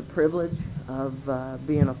have the privilege of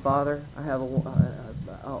being a father. I have a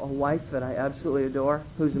wife that I absolutely adore,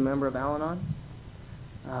 who's a member of Al-Anon.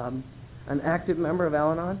 An active member of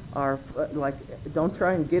Al-Anon don't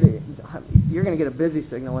try and get it. You're going to get a busy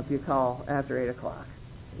signal if you call after 8 o'clock.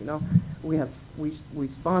 We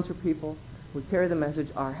sponsor people. We carry the message.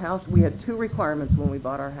 Our house, we had 2 requirements when we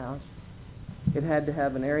bought our house. It had to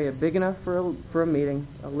have an area big enough for a meeting,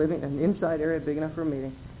 an inside area big enough for a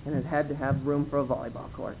meeting, and it had to have room for a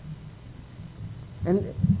volleyball court.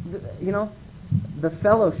 And the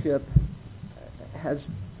fellowship has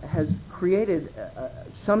created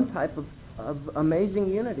some type of amazing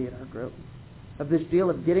unity in our group, of this deal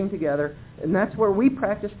of getting together, and that's where we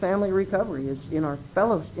practice family recovery, is in our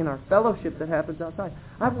fellowship that happens outside.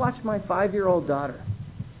 I've watched my 5-year-old daughter,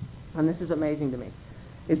 and this is amazing to me.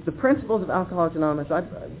 It's the principles of Alcoholics Anonymous.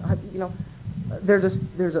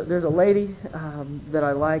 There's a lady that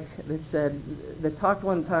I like that talked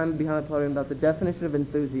one time behind the podium about the definition of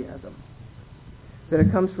enthusiasm. That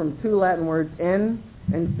it comes from 2 Latin words, en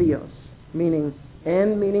and theos, meaning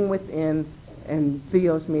en meaning within, and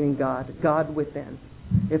theos meaning God within.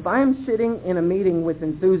 If I'm sitting in a meeting with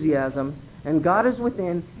enthusiasm and God is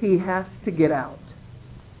within, he has to get out.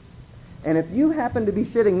 And if you happen to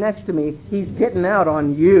be sitting next to me, he's getting out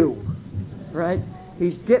on you, right?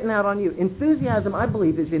 He's getting out on you. Enthusiasm, I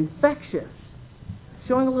believe, is infectious.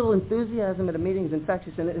 Showing a little enthusiasm at a meeting is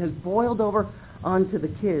infectious, and it has boiled over onto the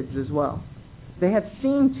kids as well. They have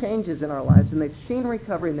seen changes in our lives, and they've seen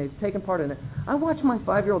recovery, and they've taken part in it. I watched my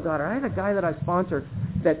 5-year-old daughter. I had a guy that I sponsor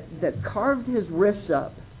that carved his wrists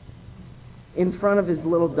up in front of his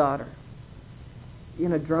little daughter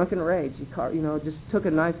in a drunken rage. He just took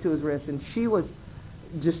a knife to his wrist, and she was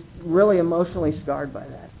just really emotionally scarred by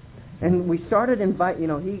that. And we started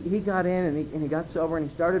he got in and he got sober, and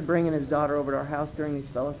he started bringing his daughter over to our house during these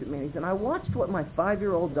fellowship meetings. And I watched what my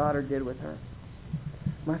 5-year-old daughter did with her.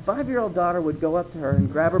 My 5-year-old daughter would go up to her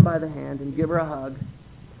and grab her by the hand and give her a hug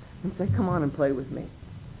and say, "Come on and play with me,"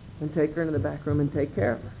 and take her into the back room and take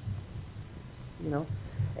care of her.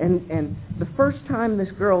 And the first time this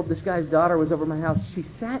guy's daughter was over my house, she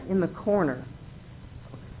sat in the corner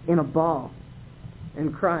in a ball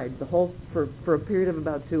and cried for a period of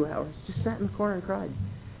about 2 hours. Just sat in the corner and cried.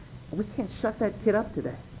 We can't shut that kid up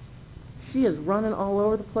today. She is running all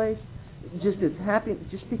over the place, just as happy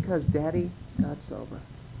just because Daddy got sober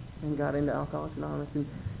and got into Alcoholics Anonymous. And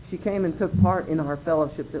she came and took part in our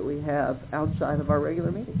fellowship that we have outside of our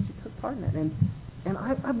regular meetings. She took part in it, and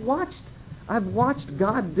I've watched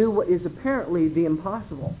God do what is apparently the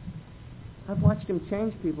impossible. I've watched Him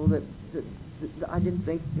change people that I didn't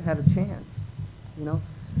think had a chance.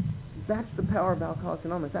 That's the power of Alcoholics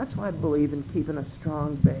Anonymous. That's why I believe in keeping a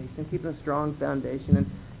strong base and keeping a strong foundation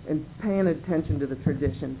and paying attention to the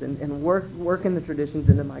traditions and working the traditions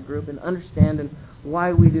into my group and understanding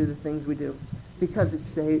why we do the things we do, because it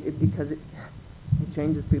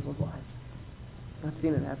changes people's lives. I've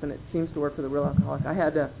seen it happen. It seems to work for the real alcoholic.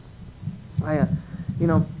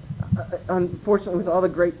 Unfortunately, with all the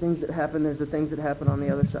great things that happen, there's the things that happen on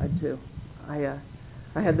the other side too.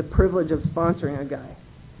 I had the privilege of sponsoring a guy.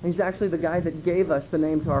 He's actually the guy that gave us the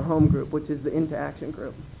name to our home group, which is the Into Action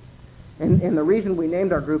group. And the reason we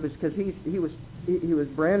named our group is because he was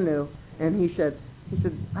brand new, and he said,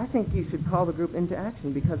 "I think you should call the group Into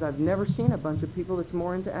Action, because I've never seen a bunch of people that's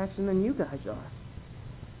more into action than you guys are."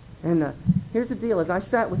 And here's the deal: as I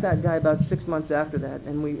sat with that guy about 6 months after that,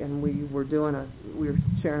 and we were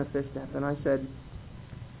sharing a fifth step, and I said,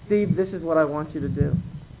 "Steve, this is what I want you to do."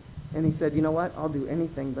 And he said, "You know what? I'll do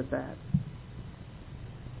anything but that.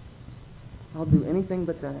 I'll do anything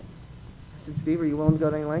but that." I said, "Steve, are you willing to go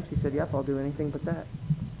to any lengths?" He said, "Yep, I'll do anything but that."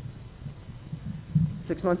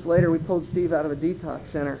 6 months later, we pulled Steve out of a detox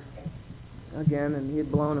center again, and he had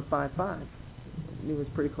blown a 5.5. He was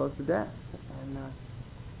pretty close to death. And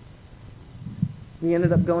he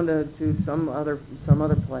ended up going to some other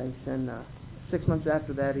place, and 6 months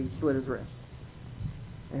after that, he slit his wrist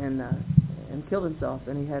and killed himself,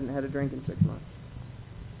 and he hadn't had a drink in 6 months.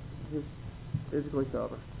 He was physically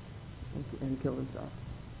sober and killed himself.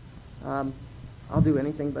 I'll do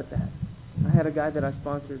anything but that. I had a guy that I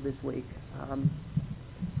sponsored this week.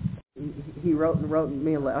 He wrote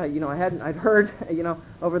me a letter. I'd heard,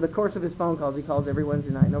 over the course of his phone calls, he calls every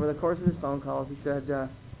Wednesday night, and over the course of his phone calls, he said,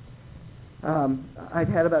 I'd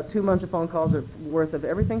had about 2 months of phone calls worth of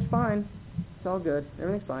everything's fine, it's all good,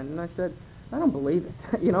 everything's fine. And I said, I don't believe it.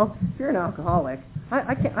 If you're an alcoholic,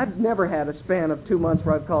 I've never had a span of 2 months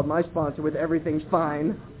where I've called my sponsor with everything's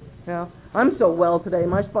fine. I'm so well today,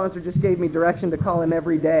 my sponsor just gave me direction to call him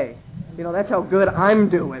every day. That's how good I'm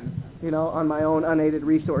doing, on my own unaided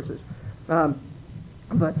resources. So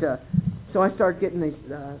I started getting these,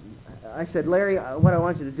 I said, "Larry, what I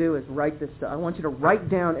want you to do is write this stuff. I want you to write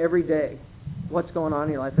down every day what's going on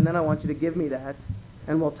in your life, and then I want you to give me that,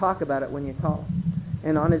 and we'll talk about it when you call."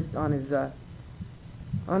 And on his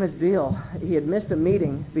deal, he had missed a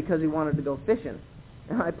meeting because he wanted to go fishing.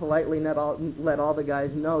 And I politely let all the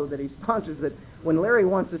guys know that he sponsors that when Larry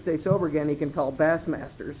wants to stay sober again, he can call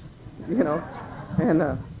Bassmasters,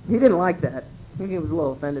 And he didn't like that. He was a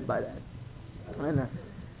little offended by that.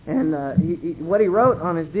 What he wrote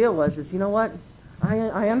on his deal was, you know what?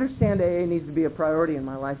 I understand AA needs to be a priority in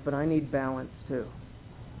my life, but I need balance too.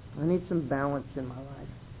 I need some balance in my life.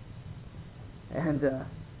 And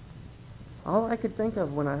all I could think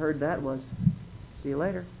of when I heard that was, see you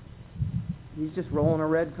later. He's just rolling a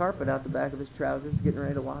red carpet out the back of his trousers, getting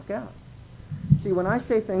ready to walk out. See, when I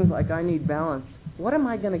say things like I need balance, what am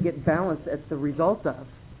I going to get balance as the result of?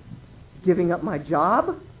 Giving up my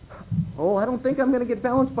job? Oh, I don't think I'm going to get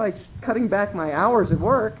balance by cutting back my hours at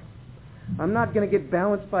work. I'm not going to get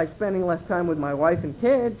balance by spending less time with my wife and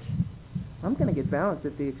kids. I'm going to get balance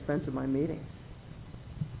at the expense of my meetings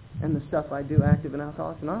and the stuff I do active in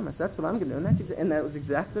Alcoholics Anonymous. That's what I'm going to do, and that was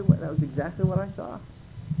exactly what I saw.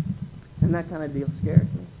 And that kind of deal scares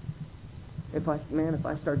me. If I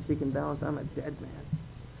start seeking balance, I'm a dead man.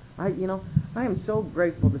 I am so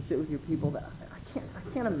grateful to sit with you people that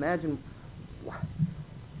I can't imagine.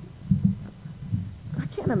 I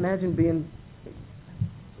can't imagine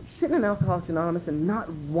sitting in Alcoholics Anonymous and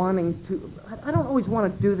not wanting to. I don't always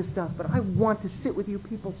want to do the stuff, but I want to sit with you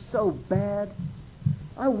people so bad.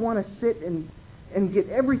 I want to sit and get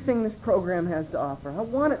everything this program has to offer. I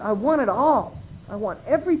want it all. I want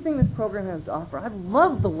everything this program has to offer. I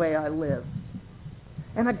love the way I live.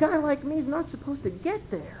 And a guy like me is not supposed to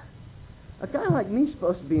get there. A guy like me is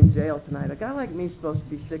supposed to be in jail tonight. A guy like me is supposed to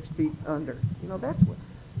be 6 feet under. That's what.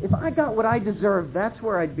 If I got what I deserve, that's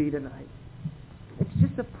where I'd be tonight. It's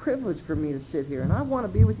just a privilege for me to sit here, and I want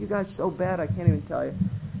to be with you guys so bad I can't even tell you.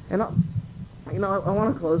 And I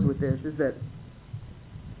want to close with this: is that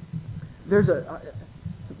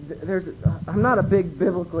I'm not a big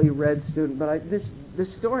biblically read student, but this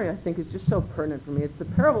story I think is just so pertinent for me. It's the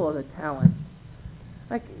parable of the talents.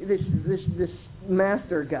 Like this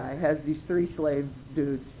master guy has these 3 slave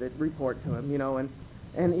dudes that report to him,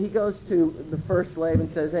 and he goes to the first slave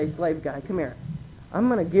and says, "Hey, slave guy, come here. I'm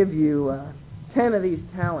going to give you 10 of these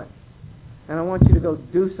talents, and I want you to go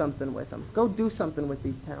do something with them. Go do something with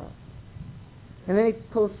these talents." And then he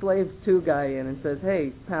pulls slave 2 guy in and says,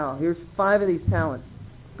 "Hey, pal, here's 5 of these talents.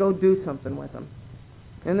 Go do something with them."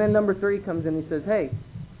 And then number 3 comes in and he says, "Hey,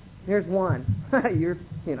 here's 1.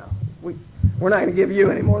 We're not going to give you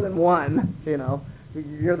any more than 1.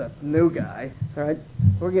 You're the new guy, all right?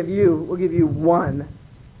 We'll give you 1.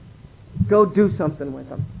 Go do something with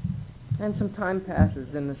them." And some time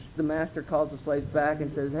passes, and the master calls the slaves back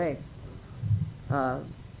and says, "Hey,"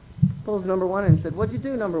 pulls number 1 and said, "What'd you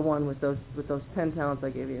do, number 1, with those 10 talents I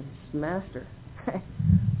gave you?" "Master,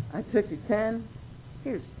 I took your 10.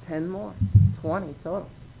 Here's 10 more, 20 total."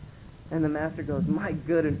 And the master goes, "My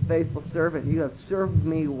good and faithful servant, you have served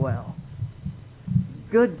me well.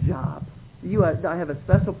 Good job. I have a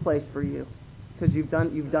special place for you because you've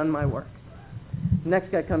done my work."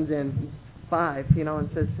 Next guy comes in, 5, and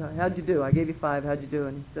says, "How'd you do? I gave you 5. How'd you do?"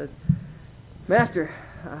 And he says, "Master,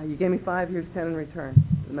 you gave me 5. Here's 10 in return."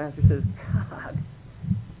 The master says, "God,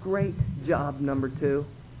 great job, number 2.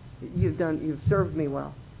 You've served me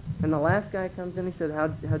well." And the last guy comes in. He said,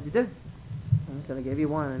 "How'd you do?" And he said, "I gave you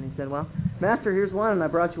 1." And he said, "Well, Master, here's 1, and I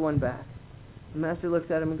brought you 1 back." The master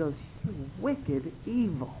looks at him and goes, "You wicked,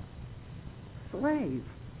 evil slave!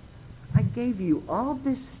 I gave you all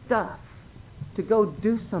this stuff to go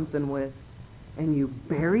do something with, and you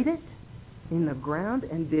buried it in the ground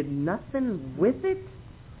and did nothing with it?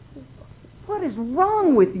 What is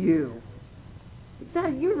wrong with you?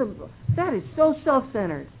 That is so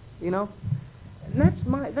self-centered, And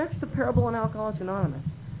that's the parable in Alcoholics Anonymous.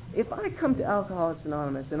 If I come to Alcoholics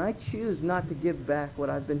Anonymous and I choose not to give back what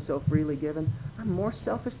I've been so freely given, I'm more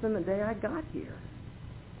selfish than the day I got here.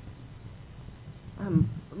 I'm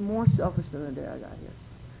more selfish than the day I got here.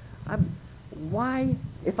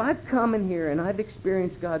 If I've come in here and I've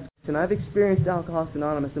experienced God's and I've experienced Alcoholics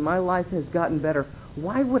Anonymous and my life has gotten better,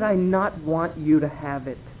 why would I not want you to have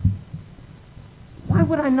it? Why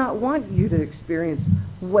would I not want you to experience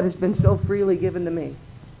what has been so freely given to me?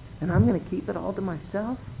 And I'm going to keep it all to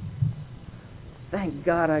myself? Thank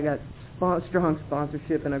God I got strong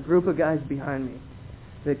sponsorship and a group of guys behind me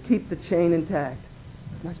that keep the chain intact.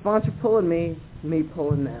 My sponsor pulling me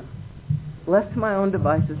pulling them. Left to my own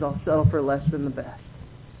devices, I'll settle for less than the best.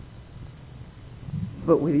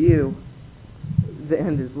 But with you, the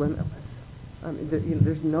end is limitless. I mean,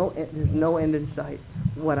 there's no end in sight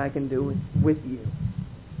what I can do with you.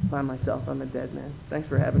 By myself, I'm a dead man. Thanks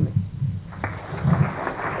for having me.